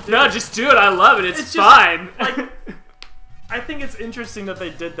really do. No, just do it. I love it. It's It's just, fine. like, I think it's interesting that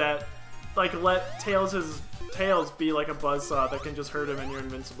they did that. Like, let Tails' tails be like a buzzsaw that can just hurt him and you're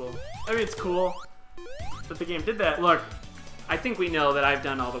invincible. I mean, it's cool that the game did that. Look, I think we know that I've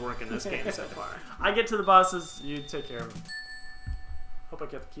done all the work in this game so far. I get to the bosses, you take care of them. Hope I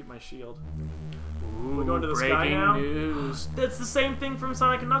get to keep my shield. Ooh, We're going to the sky breaking now? news. That's the same thing from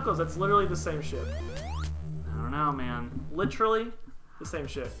Sonic and Knuckles. That's literally the same shit. I don't know, man. Literally the same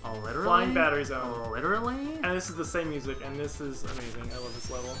shit. Oh, literally? Flying battery zone. Oh, literally? And this is the same music, and this is amazing. I love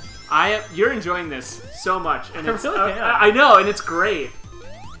this level. You're enjoying this so much, and I it's, really am. I know, and it's great.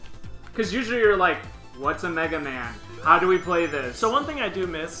 Because usually you're like, what's a Mega Man? How do we play this? So one thing I do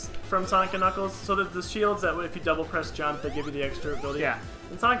miss from Sonic and Knuckles, so that the shields that if you double press jump, they give you the extra ability. Yeah.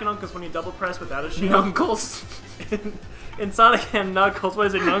 In Sonic and Knuckles, when you double press without a shield, Knuckles. in Sonic and Knuckles, what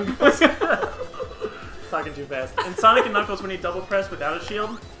is it, Knuckles? Talking too fast. In Sonic and Knuckles, when you double press without a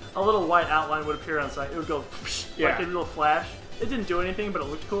shield, a little white outline would appear on side. It would go Yeah. like a little flash. It didn't do anything, but it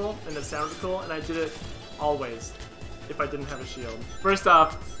looked cool and it sounded cool, and I did it always if I didn't have a shield. First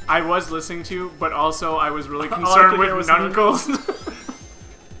off, I was listening to you, but also I was really All I concerned could hear with was Knuckles.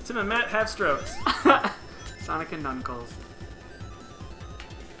 Tim and Matt have strokes. Sonic and Knuckles.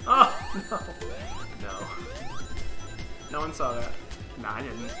 Oh no, no, no one saw that. No, I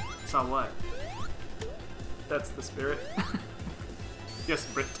didn't. Saw what? That's the spirit. Yes,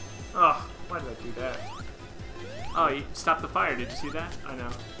 Brit. Oh, why did I do that? Oh, you stopped the fire. Did you see that? I know.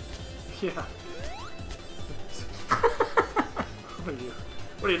 Yeah. What are you?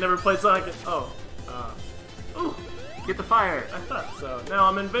 What, you never played Sonic? Oh. Ooh, Get the fire. I thought so. Now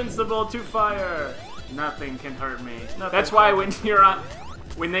I'm invincible to fire. Nothing can hurt me. Nothing That's why can.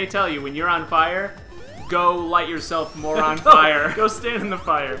 when they tell you when you're on fire, go light yourself more on Go- fire. Go stand in the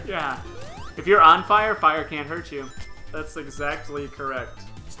fire. Yeah. If you're on fire, fire can't hurt you. That's exactly correct.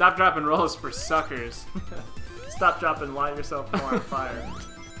 Stop, drop, and rolls for suckers. Stop, drop, and light yourself more on fire.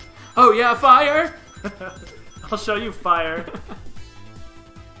 Oh yeah, fire! I'll show you fire.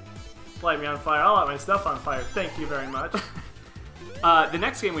 Light me on fire. I'll light my stuff on fire. Thank you very much. The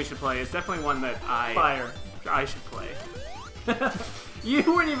next game we should play is definitely one that Fire. I should play. You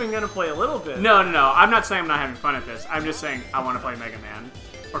weren't even gonna play a little bit. No. I'm not saying I'm not having fun at this. I'm just saying I want to play Mega Man.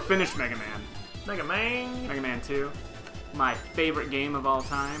 Or finish Mega Man. Mega Man. Mega Man 2. My favorite game of all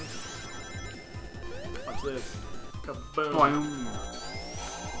time. Watch this. Kaboom. Boing.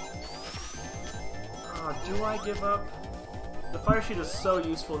 Oh, do I give up? The fire sheet is so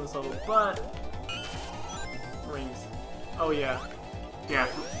useful in this level, but... Rings. Oh yeah, Yeah,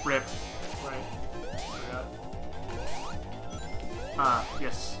 rip. right. Forgot.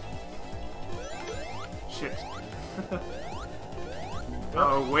 Yes. Shit.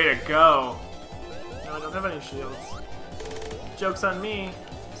 Oh, way to go. No, I don't have any shields. Joke's on me,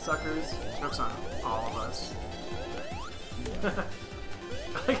 suckers. Joke's on all of us.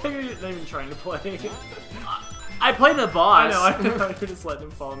 I like how you're not even trying to play. I played the boss. I know. You're just letting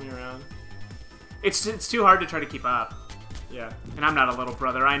him follow me around. It's too hard to try to keep up. Yeah. And I'm not a little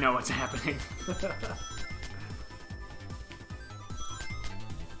brother. I know what's happening.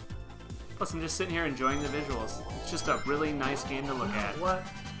 Plus, I'm just sitting here enjoying the visuals. It's just a really nice game to look at. What?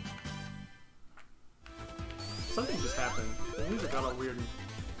 Something just happened. The music got all weird and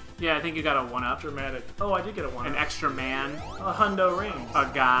Yeah, I think you got a 1-up. dramatic. Oh, I did get a 1-up. An extra man. A hundo rings.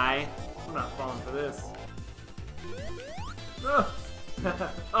 A guy. I'm not falling for this.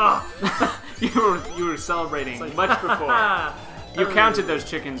 Oh. You were celebrating Like, much before. You counted those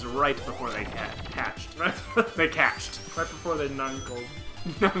chickens right before they hatched. Right, They catched. right before they nunkled.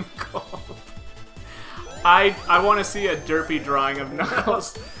 Knuckles. I want to see a derpy drawing of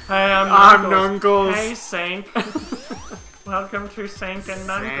Knuckles. Hey, I'm Knuckles. Hey, Sank. Welcome to Sank and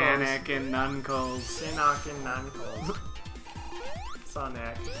Knuckles. Sonic and Knuckles. Sonic and Knuckles.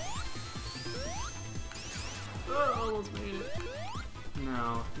 Sonic. Oh, almost made it.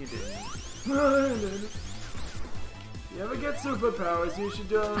 No, you didn't. You ever get superpowers, you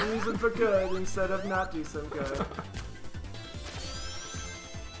should use them for good instead of not do some good.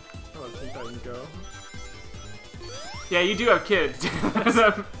 Oh, Teen Titans Go. Yeah, you do have kids, as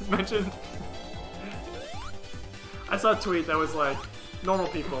I mentioned. I saw a tweet that was like, normal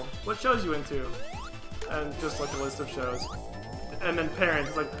people, what shows you into? And just like a list of shows. And then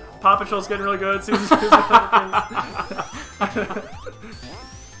parents, like, Paw Patrol's getting really good, season 2's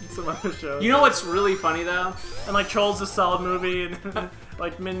some other shows. You know what's really funny, though? And like, Trolls is a solid movie, and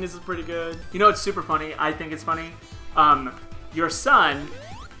like, Minions is pretty good. You know what's super funny? I think it's funny. Your son,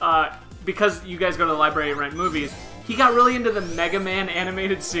 because you guys go to the library and rent movies, he got really into the Mega Man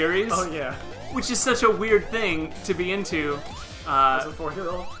animated series. Oh yeah. Which is such a weird thing to be into. As a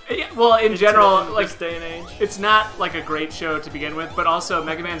 4-year-old. Yeah, well, in general, in like, this day and age. it's not like a great show to begin with, but also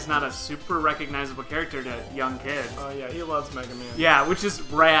Mega Man's not a super recognizable character to young kids. Oh yeah, he loves Mega Man. Yeah, which is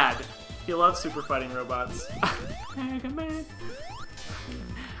rad. He loves super fighting robots. Mega Man.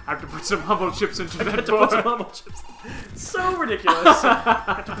 I have to put some humble chips into that Got to put some boy. humble chips. So ridiculous.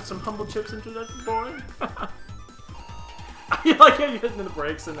 Got to put some humble chips into that boy. I like how you're hitting the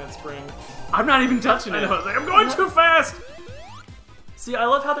brakes in that spring. I'm not even touching I it. know, it's like, I'm going too fast! See, I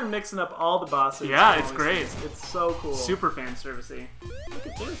love how they're mixing up all the bosses. Yeah, and it's all great. these things. It's so cool. Super fan servicey. Look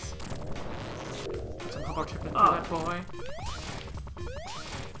at this. Put some humble chip into Oh. that boy.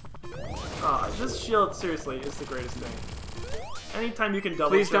 This shield, seriously, is the greatest thing. Anytime you can double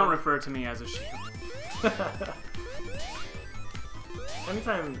Please don't jump- refer to me as a shield.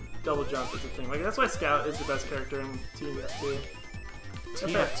 Anytime double jump is a thing. Like, that's why Scout is the best character in Team F2.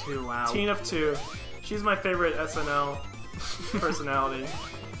 TF2, wow. Teen of 2. She's my favorite SNL personality.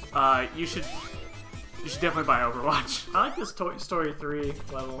 You should definitely buy Overwatch. I like this Toy Story 3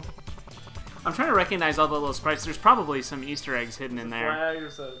 level. I'm trying to recognize all the little sprites. There's probably some Easter eggs hidden in there. Flag,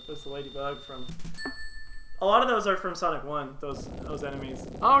 there's the ladybug from... A lot of those are from Sonic 1, those enemies.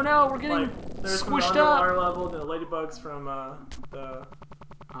 Oh no, we're getting Like, there's from the squished underwater up. level, the ladybugs from the...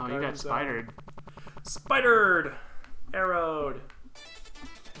 Oh, you Garden got Zone. spidered. Spidered! Arrowed!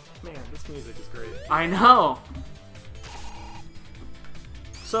 Man, this music is great. I know.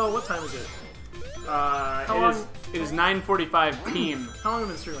 So, what time is it? It is 9:45 p.m. How long have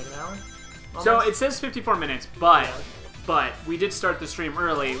we been streaming? Like an hour? So Almost? it says 54 minutes, but we did start the stream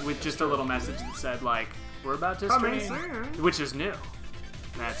early with just a little message that said like we're about to Coming stream, soon. which is new.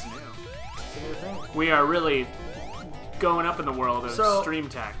 That's new. It's a new thing. We are really going up in the world of So- stream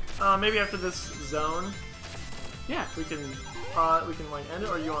tech. Maybe after this zone, Yeah, we can like end it,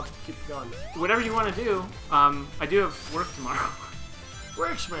 or you want to keep going? whatever you want to do. I do have work tomorrow.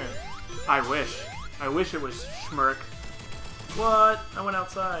 Work, Schmidt. I wish. I wish it was schmirk. What? I went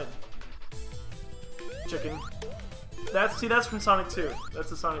outside. Chicken. That's from Sonic 2. That's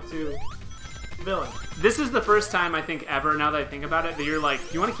the Sonic 2 villain. This is the first time I think ever, now that I think about it, that you're like,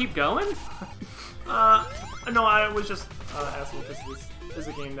 you want to keep going? No, I was just asking because this is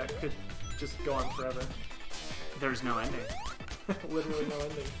a game that could just go on forever. There's no ending. Literally no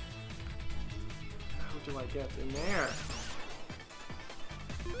ending. What would you like get in there?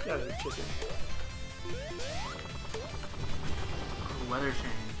 Yeah, the chicken. Weather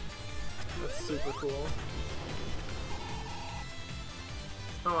change. That's super cool.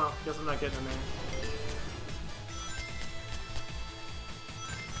 Oh well, guess I'm not getting in there.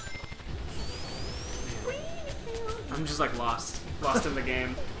 I'm just like lost in the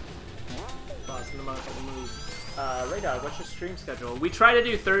game. Lost in the motherfucking mood. Radar, what's your stream schedule? We try to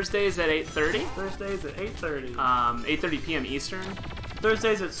do Thursdays at 8:30. Thursdays at 8:30. 8:30 p.m. Eastern.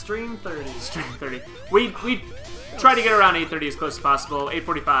 Thursdays at Stream 30. Stream 30. We try to get around 8:30 as close as possible.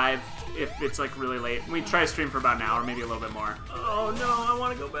 8:45 if it's like really late. We try to stream for about an hour, maybe a little bit more. Oh no, I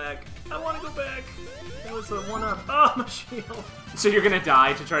want to go back. I want to go back. That was a 1-up. Oh, my shield. So you're gonna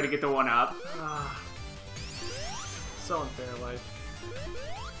die to try to get the one up. So unfair life.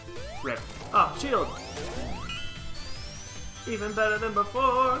 Rip. Oh, shield. Even better than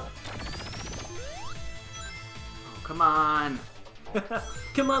before. Come on.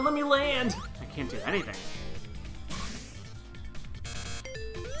 Come on, let me land. I can't do anything.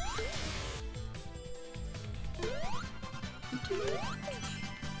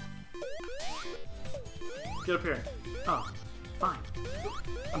 Get up here. Oh, fine.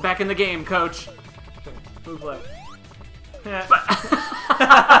 I'm back in the game, coach. Okay, move left.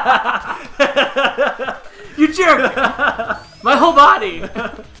 You jerk! My whole body!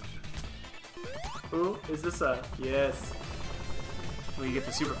 Ooh, is this a... Yes. Well, you get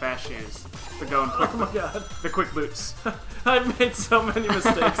the super fast shoes. The going quick. Oh my god. The quick boots. I've made so many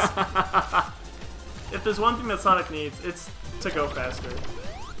mistakes. If there's one thing that Sonic needs, it's to go faster.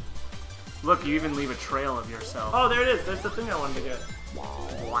 Look, you even leave a trail of yourself. Oh, there it is. There's the thing I wanted to get.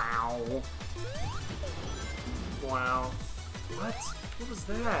 Wow. Wow. What? What was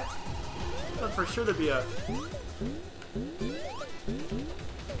that? I thought for sure there'd be a...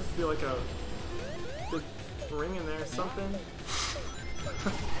 There'd be like a big ring in there or something.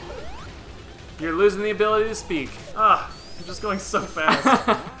 You're losing the ability to speak. Ah, I'm just going so fast.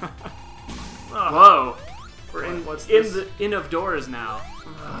 Ah. Whoa. We're in What's in this? the in of doors now.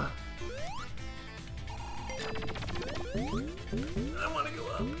 Ah. I want to go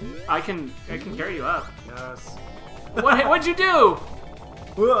up. I can carry you up. Yes. What'd you do?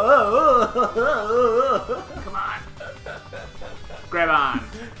 Come on. Grab on.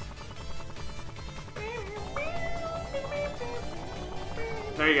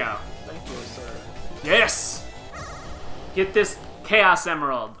 There you go. Thank you, sir. Yes! Get this Chaos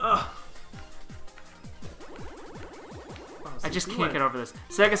Emerald. Ugh. I just can't get over this.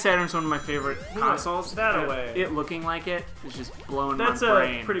 Sega Saturn's one of my favorite consoles. that and away. It looking like it is just blowing That's my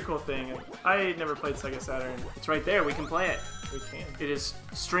brain. a pretty cool thing. I never played Sega Saturn. It's right there. We can play it. We can. It is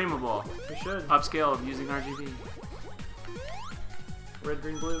streamable. We should. Upscale using RGB. Red,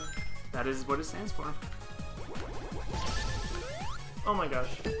 green, blue. That is what it stands for. Oh my gosh.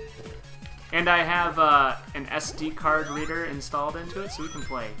 And I have an SD card reader installed into it, so we can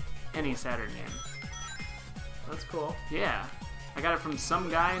play any Saturn game. That's cool. Yeah. I got it from some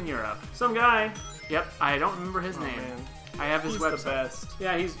guy in Europe. Some guy. Yep, I don't remember his Oh, name. man. I have his He's website. the best.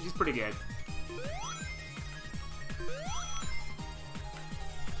 Yeah, he's pretty good.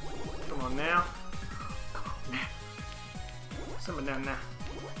 Come on now. Someone down now.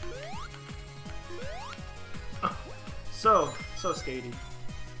 Oh, so skatey.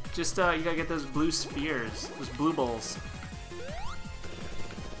 Just, you gotta get those blue spheres. Those blue balls.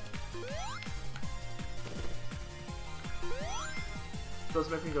 Those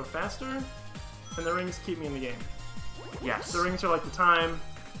make me go faster, and the rings keep me in the game. Yes. The rings are like the time,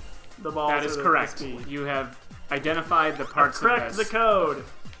 the balls That are is the correct. speed. You have identified the parts of Correct this. the code.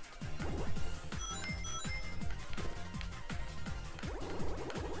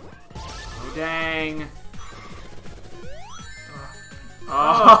 Oh, dang.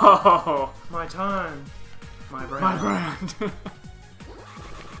 Oh. Oh. My time. My brand. My brand.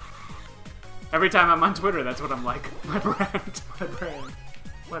 Every time I'm on Twitter, that's what I'm like. My brand. My brand.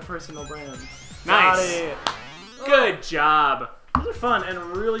 My personal brand. Nice. Got it. Good job. These are fun and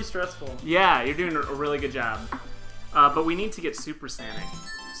really stressful. Yeah, you're doing a really good job. But we need to get Super Sonic.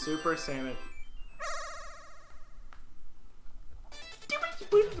 Super Sonic.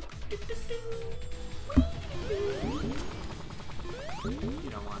 You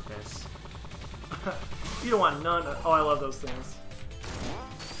don't want this. You don't want none. Oh, I love those things.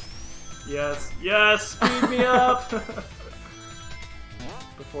 Yes. Yes. Speed me up.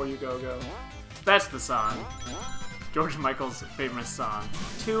 Before you go. That's the song. George Michael's famous song.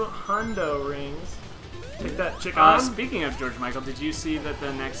 2 hundo rings. Take that, chicken. Speaking of George Michael, did you see that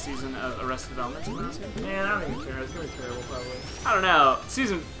the next season of Arrested Development's coming out soon? Man, I don't even care. It's gonna be terrible, probably. I don't know.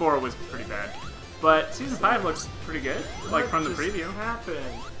 Season 4 was pretty bad. But Season 5 looks pretty good. Like from the What preview. just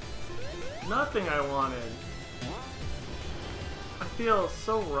happened? Nothing I wanted. I feel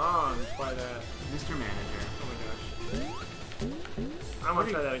so wrong by that. Mr. Manager. Oh my gosh. I want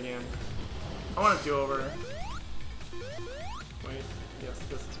to try that again. I want a do-over. Wait. Yes,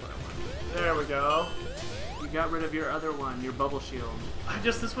 this is what I want. There we go. You got rid of your other one, your bubble shield.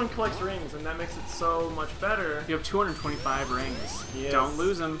 This one collects rings, and that makes it so much better. You have 225 rings. Yes. Don't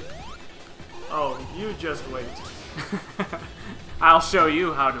lose them. Oh, you just wait. I'll show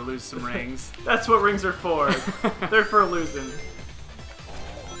you how to lose some rings. That's what rings are for. They're for losing.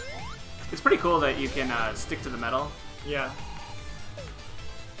 It's pretty cool that you can stick to the metal. Yeah.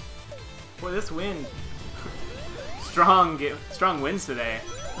 Boy, this wind. Strong wins today.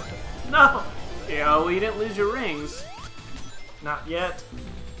 No! Yeah, well, you didn't lose your rings. Not yet.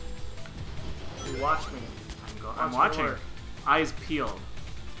 You watch me. I'm Watch watching. me work. Eyes peeled.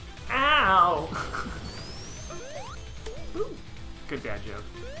 Ow! Ooh. Good dad joke.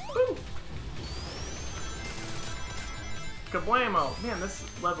 Ooh. Kablamo! Man, this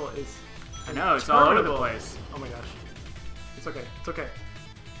level is... I know, it's all over the place. Oh my gosh. It's okay. It's okay.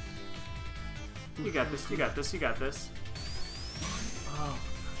 You got this, you got this, you got this. Oh.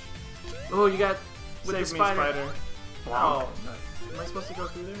 Oh, you got... With Save the me, spider. spider. Wow. Oh, no. Am I supposed to go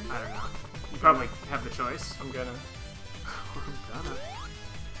through there? I don't know. You probably have the choice. I'm gonna. I'm gonna.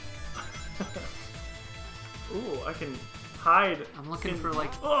 Ooh, I can hide. I'm looking for,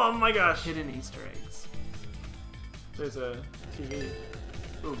 like, Oh my gosh! hidden Easter eggs. There's a TV.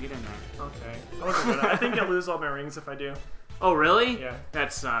 Ooh, get in there. Okay. I wasn't gonna. I think I'll lose all my rings if I do. Oh, really? Yeah.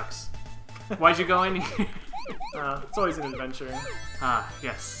 That sucks. Why'd you go in here? It's always an adventure. Ah,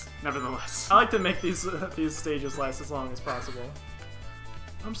 yes. Nevertheless. I like to make these stages last as long as possible.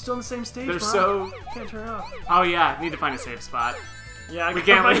 I'm still in the same stage, They're Mom. so... Can't turn it off. Oh, yeah. Need to find a safe spot. Yeah, I We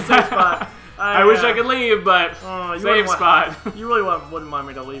can't can't find a leave. safe spot. I wish I could leave, but Oh, you safe wouldn't spot. You really wouldn't want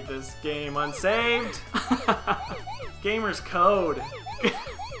me to leave this game unsaved. Gamer's code.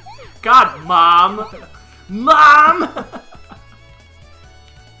 God, Mom! Mom!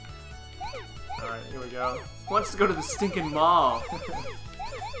 Alright, here we go. Wants to go to the stinking mall.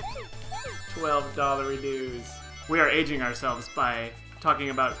 $12 dues. We are aging ourselves by talking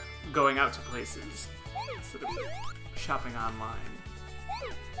about going out to places instead of shopping online.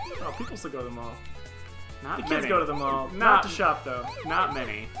 Oh, people still go to the mall. Not The many. kids go to the mall. Not Not to shop, though. Not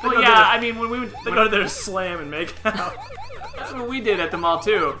many. They Well, go yeah, there to- I mean, when we went, They go there to slam and make out. that's what we did at the mall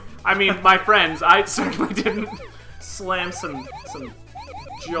too. I mean, my friends, I certainly didn't. Slam some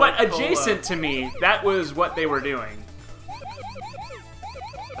jolt But cola. adjacent to me, that was what they were doing.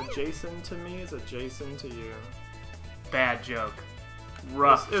 Adjacent to me is adjacent to you. Bad joke.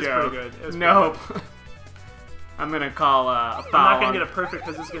 Rough It was joke. pretty good. It was Nope. I'm gonna call a foul. I'm not gonna on- get a perfect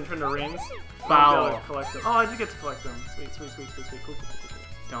because this is gonna turn to rings. Foul. I'm gonna be able to collect them. Oh, I did get to collect them. Sweet, sweet, sweet, sweet, sweet. Cool, cool, cool, cool.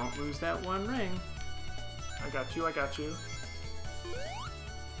 Don't lose that one ring. I got you. I got you.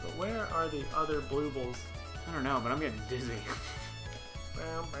 But where are the other bloobles? I don't know, but I'm getting dizzy.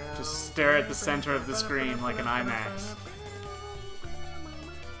 Just stare at the center of the screen like an IMAX.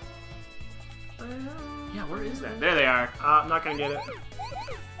 Yeah, where is that? There they are. I'm not gonna get it.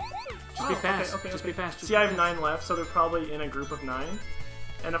 Just be fast. Okay, Just be fast. Just See, I be have fast. 9 left, so they're probably in a group of 9.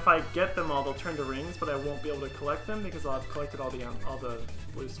 And if I get them all, they'll turn to rings, but I won't be able to collect them because I'll have collected all the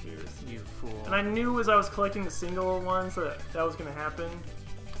blue spheres. You fool. And I knew as I was collecting the single ones that that was gonna happen.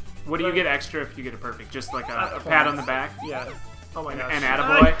 What do you get extra if you get a perfect? Just like a Points. pat on the back? Yeah. Oh my gosh. An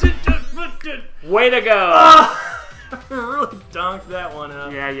attaboy? I did. Way to go! Ah! I really dunked that one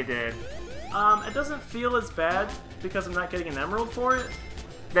up. Yeah, you did. It doesn't feel as bad because I'm not getting an emerald for it.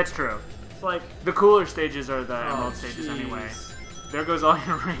 That's true. It's like, The cooler stages are the emerald stages jeez. anyway. There goes all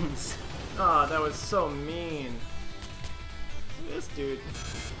your rings. Oh, that was so mean. Look at this dude.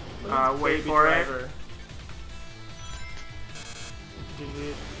 Look at this Wait baby for it. driver.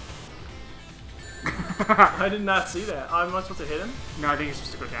 I did not see that. Oh, am I supposed to hit him? No, I think you're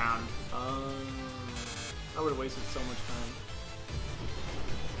supposed to go down. I would have wasted so much time.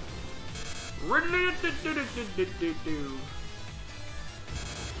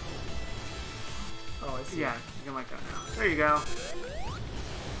 Oh, I see. Yeah, you can like that now. There you go.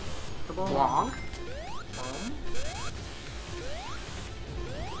 Kaboom. Long.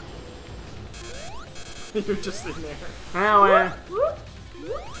 You're just in there. Well,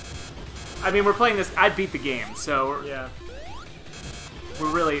 I mean, we're playing this. I beat the game, so Yeah.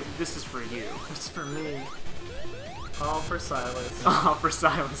 we're really. This is for you. It's for me. All for Silas. All for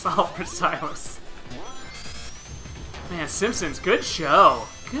Silas. All for Silas. Man, Simpsons, good show.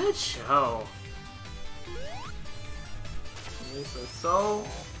 Good show. Lisa's so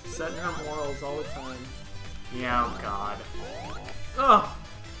setting her morals all the time. Yeah, oh god. Ugh.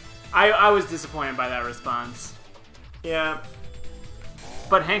 I was disappointed by that response. Yeah.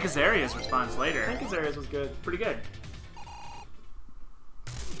 But Hank Azaria's response later, Hank Azaria's was good. pretty good.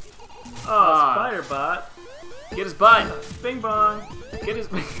 Oh, Spider Bot. Get his butt. Bing bong. Get his.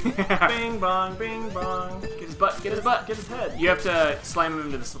 Bing bong. Bing bong. Get his butt. Get his butt. Get his head. You have to slam him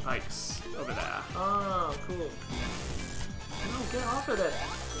into the spikes over there. Oh, cool. No, get off of it.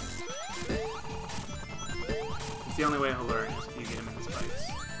 It's the only way he'll learn is if you get him in the spikes.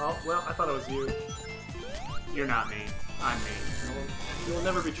 Oh, well, I thought it was you. You're not me. I'm me. You will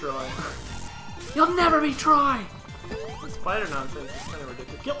never be Troy. You'll never be Troy! The spider nonsense is kind of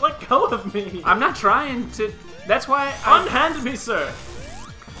ridiculous. Get let go of me! I'm not trying to. That's why I'm Unhand me, sir!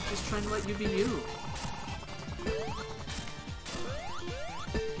 just trying to let you be you.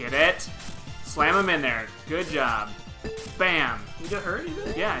 Get it? Slam him in there. Good job. Bam. You get hurt, you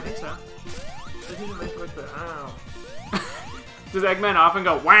did? Yeah, I think so. Did he make like the ow? Does Eggman often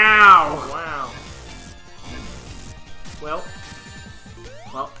go, wow? Wow. Well,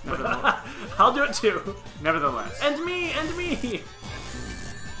 Nevertheless. I'll do it too. Nevertheless. And me, and me.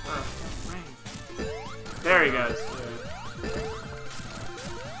 There he goes.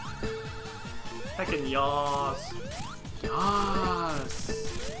 Heckin' yas.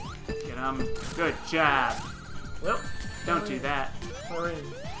 Yes. Get him. Good job. Well, Don't do that.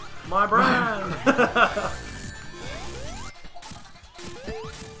 my brand.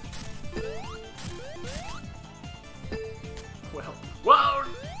 Well. Whoa!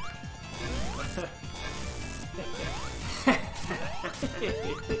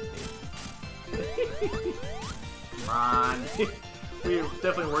 Come on. We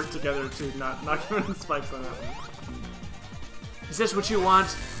definitely worked together to not give him spikes on that one. Is this what you want?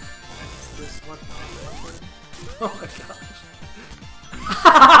 Is this what? Oh my gosh.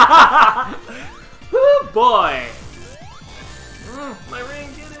 Woo boy! My ring,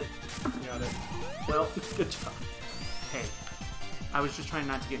 get it. Got it. Well, good job. Hey, I was just trying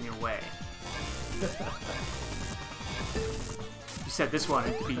not to get in your way. You said this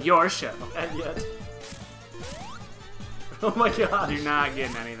wanted to be your show. And yet. Oh my gosh. You're not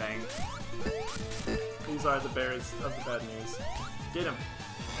getting anything. These are the bears of the bad news. Get him.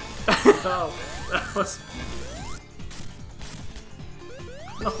 Oh, that was...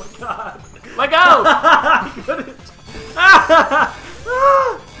 Oh my god. Let go! I couldn't.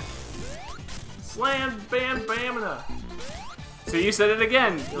 Slam, bam, bamina. So you said it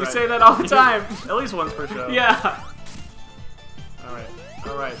again. You Right. say that all the time. At least once per show. Yeah.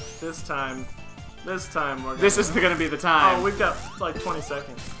 Alright. This time we're gonna... This is gonna be the time. Oh, we've got like 20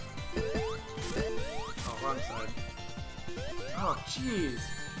 seconds. Oh, wrong side. Oh, jeez.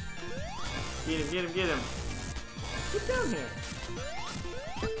 Get him. Get down here.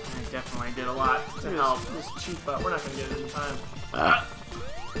 I definitely did a lot to Look help. at this cheap butt. We're not gonna get it in time.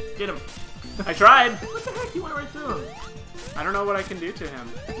 Get him. I tried. What the heck? You went right through him. I don't know what I can do to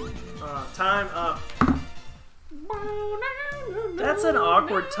him. Time up. That's an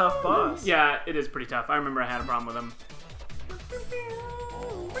awkward, tough boss. Yeah, it is pretty tough. I remember I had a problem with him.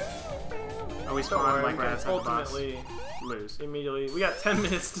 Always Don't spawned worry, like we can rats at the boss. ultimately, Lose. immediately. We got 10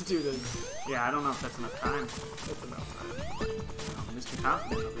 minutes to do this. Yeah, I don't know if that's enough time. That's enough time. Oh, Mr.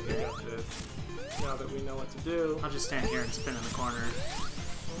 Confident over We here. got this. Now that we know what to do. I'll just stand here and spin in the corner.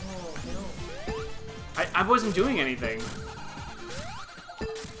 Oh, no. I wasn't doing anything.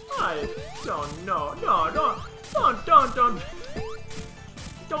 I don't know.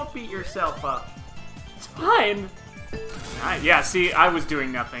 Don't beat yourself up. It's fine. Yeah, see, I was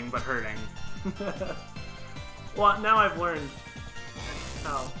doing nothing but hurting. Well, now I've learned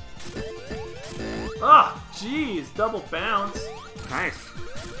how. Ah, jeez, double bounce. Nice.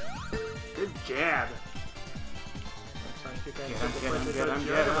 Good jab. Get him.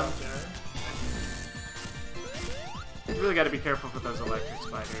 You really got to be careful with those electric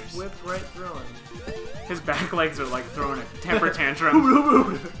spiders. Whip right through him. His back legs are like throwing a temper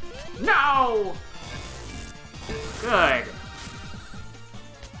tantrum. No! Good.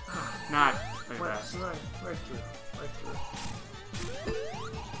 Not the best. Right through.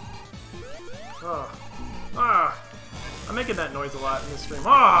 Oh. I'm making that noise a lot in this stream.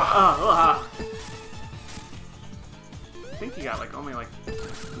 I think he got like only like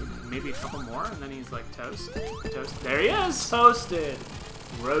maybe a couple more, and then he's like toast. There he is. Toasted.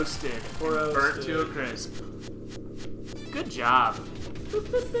 Roasted. And burnt to a crisp. Good job.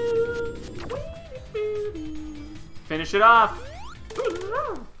 Finish it off.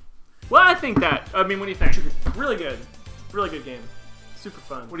 Well, I think that. I mean, what do you think? Really good. Really good game. Super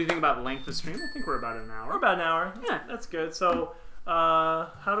fun. What do you think about length of stream? I think we're about an We're hour. about an hour. Yeah. That's good. So,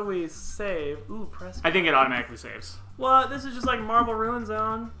 how do we save? Ooh, press. I think it automatically saves. Well, this is just like Marble Ruin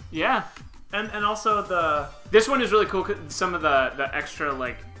Zone. Yeah. And also the... This one is really cool. 'Cause some of the extra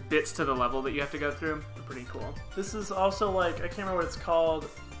like bits to the level that you have to go through are pretty cool. This is also like, I can't remember what it's called.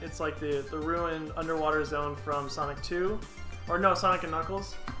 It's like the ruined underwater zone from Sonic 2. Or no, Sonic and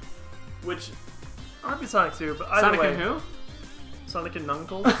Knuckles. Which, it might be Sonic 2, but either Sonic way. and who? Sonic and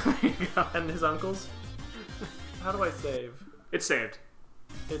Knuckles. There you go. And his uncles. How do I save? It's saved.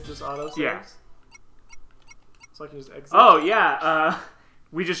 It just auto-saves? Yeah. So I can just exit? Oh yeah.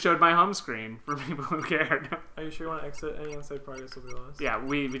 We just showed my home screen for people who cared. Are you sure you want to exit? Any unsaved progress will be lost? Yeah,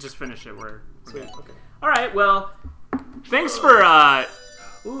 we just finished it. We're Sweet, good. okay. All right. Well, thanks for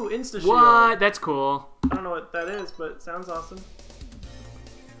Ooh, Insta-Shield. what? That's cool. I don't know what that is, but it sounds awesome.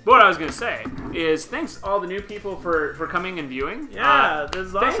 But what I was gonna say is thanks all the new people for coming and viewing. Yeah, this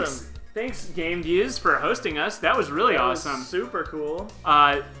is awesome. Thanks Game Views for hosting us. That was really That was awesome. super cool.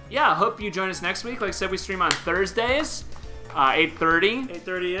 Yeah, hope you join us next week. Like I said, we stream on Thursdays. 8:30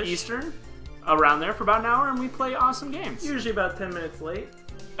 8:30ish. Eastern, around there for about an hour, and we play awesome games. Usually about 10 minutes late.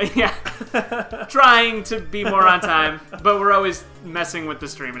 Yeah, trying to be more on time, but we're always messing with the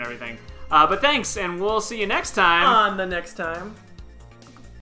stream and everything. But thanks, and we'll see you next time. On the next time.